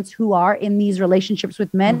clients who are in these relationships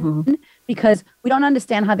with men because we don't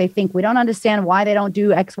understand how they think. We don't understand why they don't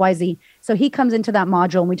do X, Y, Z. So he comes into that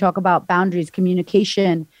module and we talk about boundaries,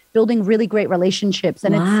 communication, building really great relationships.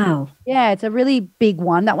 And it's a really big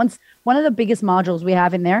one. That one's one of the biggest modules we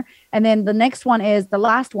have in there. And then the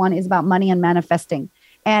last one is about money and manifesting.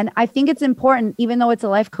 And I think it's important, even though it's a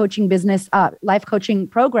life coaching business, life coaching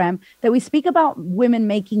program, that we speak about women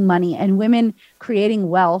making money and women creating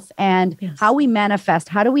wealth and how we manifest,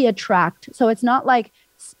 how do we attract. So it's not like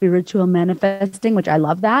spiritual manifesting, which I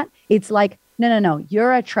love that. It's like, no,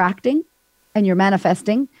 you're attracting and you're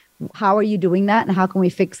manifesting. How are you doing that? And how can we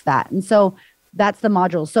fix that? And so that's the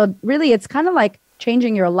module. So really, it's kind of like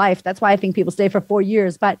changing your life. That's why I think people stay for 4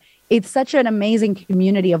 years. But it's such an amazing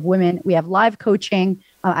community of women. We have live coaching.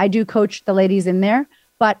 I do coach the ladies in there,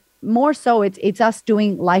 but more so it's us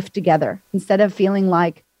doing life together instead of feeling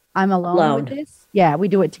like I'm alone with this. Yeah, we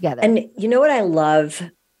do it together. And you know what I love?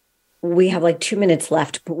 We have 2 minutes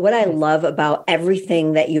left, but what I love about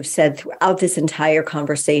everything that you've said throughout this entire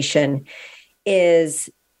conversation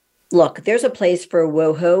is, look, there's a place for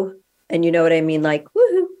woohoo, and you know what I mean? Like,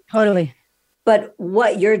 woohoo. Totally. But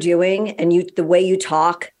what you're doing and the way you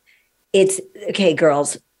talk, it's, okay,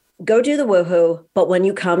 girls, go do the woohoo. But when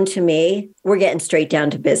you come to me, we're getting straight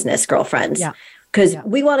down to business, girlfriends. Yeah. Because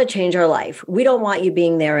we want to change our life. We don't want you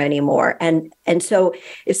being there anymore. And so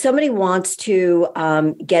if somebody wants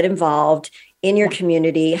to get involved in your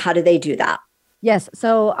community, how do they do that? Yes.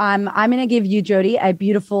 So I'm going to give you, Jody, a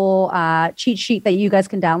beautiful cheat sheet that you guys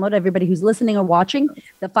can download. Everybody who's listening or watching,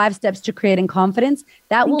 the 5 steps to creating confidence.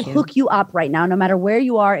 That will hook you up right now. No matter where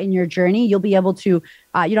you are in your journey, you'll be able to,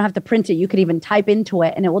 you don't have to print it. You could even type into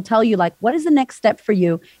it and it will tell you what is the next step for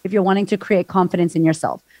you if you're wanting to create confidence in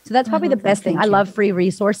yourself. So that's probably the best thing. I love free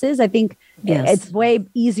resources. I think it's way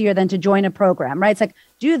easier than to join a program, right? It's like,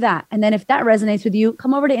 do that. And then if that resonates with you,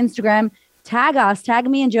 come over to Instagram. Tag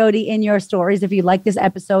me and Jody in your stories. If you like this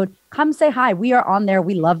episode, come say hi. We are on there.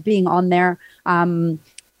 We love being on there. So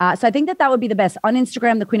I think that would be the best. On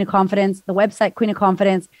Instagram, the Queen of Confidence, the website, Queen of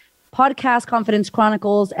Confidence, podcast, Confidence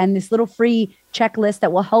Chronicles, and this little free checklist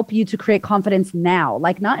that will help you to create confidence now,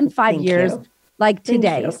 not in 5 years, like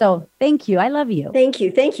today. So thank you. I love you. Thank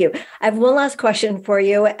you. Thank you. I have one last question for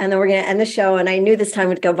you, and then we're going to end the show. And I knew this time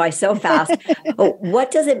would go by so fast.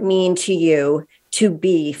 What does it mean to you to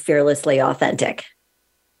be fearlessly authentic?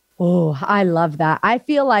 Oh, I love that. I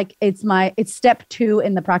feel like it's step 2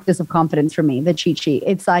 in the practice of confidence for me, the cheat sheet.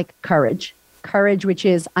 It's like courage, which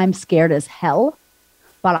is I'm scared as hell,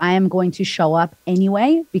 but I am going to show up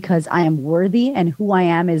anyway because I am worthy and who I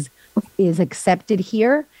am is accepted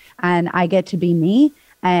here. And I get to be me.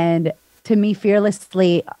 And to me,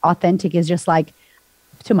 fearlessly authentic is just like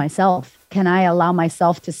to myself. Can I allow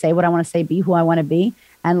myself to say what I want to say, be who I want to be,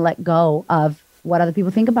 and let go of what other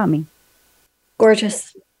people think about me?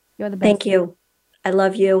 Gorgeous. You're the best. Thank you. I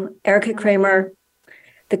love you. Erika Cramer,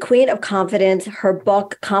 the queen of confidence. Her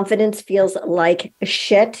book, Confidence Feels Like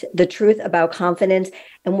Shit, The Truth About Confidence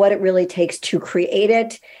and What It Really Takes to Create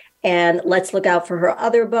It. And let's look out for her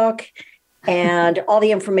other book. And all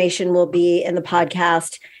the information will be in the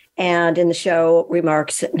podcast and in the show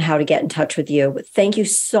remarks and how to get in touch with you. Thank you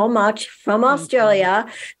so much from Australia.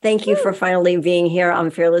 Thank you for finally being here on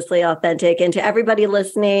Fearlessly Authentic. And to everybody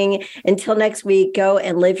listening, until next week, go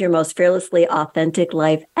and live your most fearlessly authentic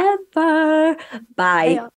life ever.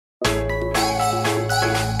 Bye.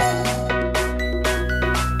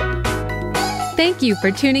 Thank you for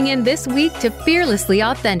tuning in this week to Fearlessly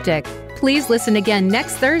Authentic. Please listen again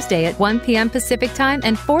next Thursday at 1 p.m. Pacific Time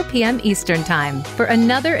and 4 p.m. Eastern Time for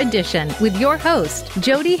another edition with your host,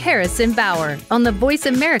 Jody Harrison Bauer, on the Voice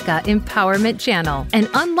America Empowerment Channel, and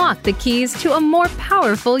unlock the keys to a more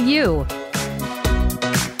powerful you.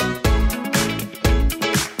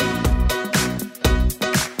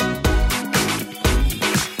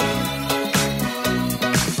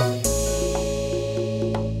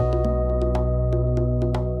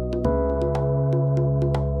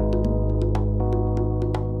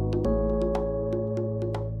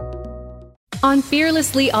 On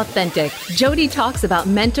Fearlessly Authentic, Jody talks about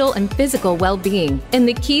mental and physical well-being, and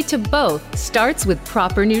the key to both starts with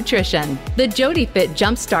proper nutrition. The Jody Fit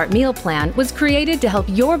Jumpstart Meal Plan was created to help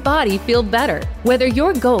your body feel better. Whether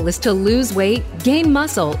your goal is to lose weight, gain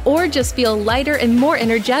muscle, or just feel lighter and more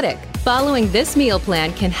energetic, following this meal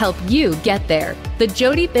plan can help you get there. The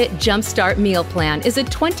Jody Fit Jumpstart Meal Plan is a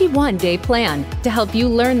 21-day plan to help you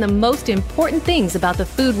learn the most important things about the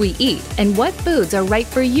food we eat and what foods are right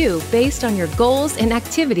for you based on your goals and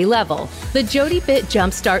activity level. The Jody Fit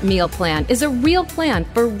Jumpstart Meal Plan is a real plan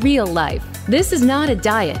for real life. This is not a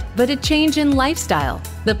diet, but a change in lifestyle.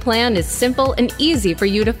 The plan is simple and easy for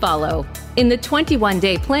you to follow. In the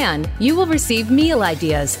 21-day plan, you will receive meal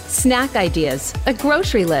ideas, snack ideas, a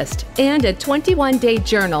grocery list, and a 21-day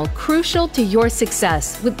journal crucial to your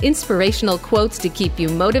success with inspirational quotes to keep you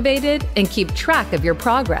motivated and keep track of your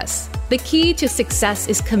progress. The key to success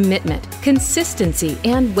is commitment, consistency,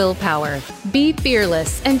 and willpower. Be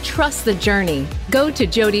fearless and trust the journey. Go to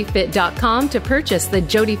jodyfit.com to purchase the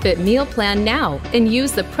Jody Fit Meal Plan now and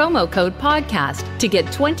use the promo code podcast to get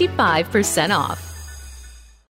 25% off.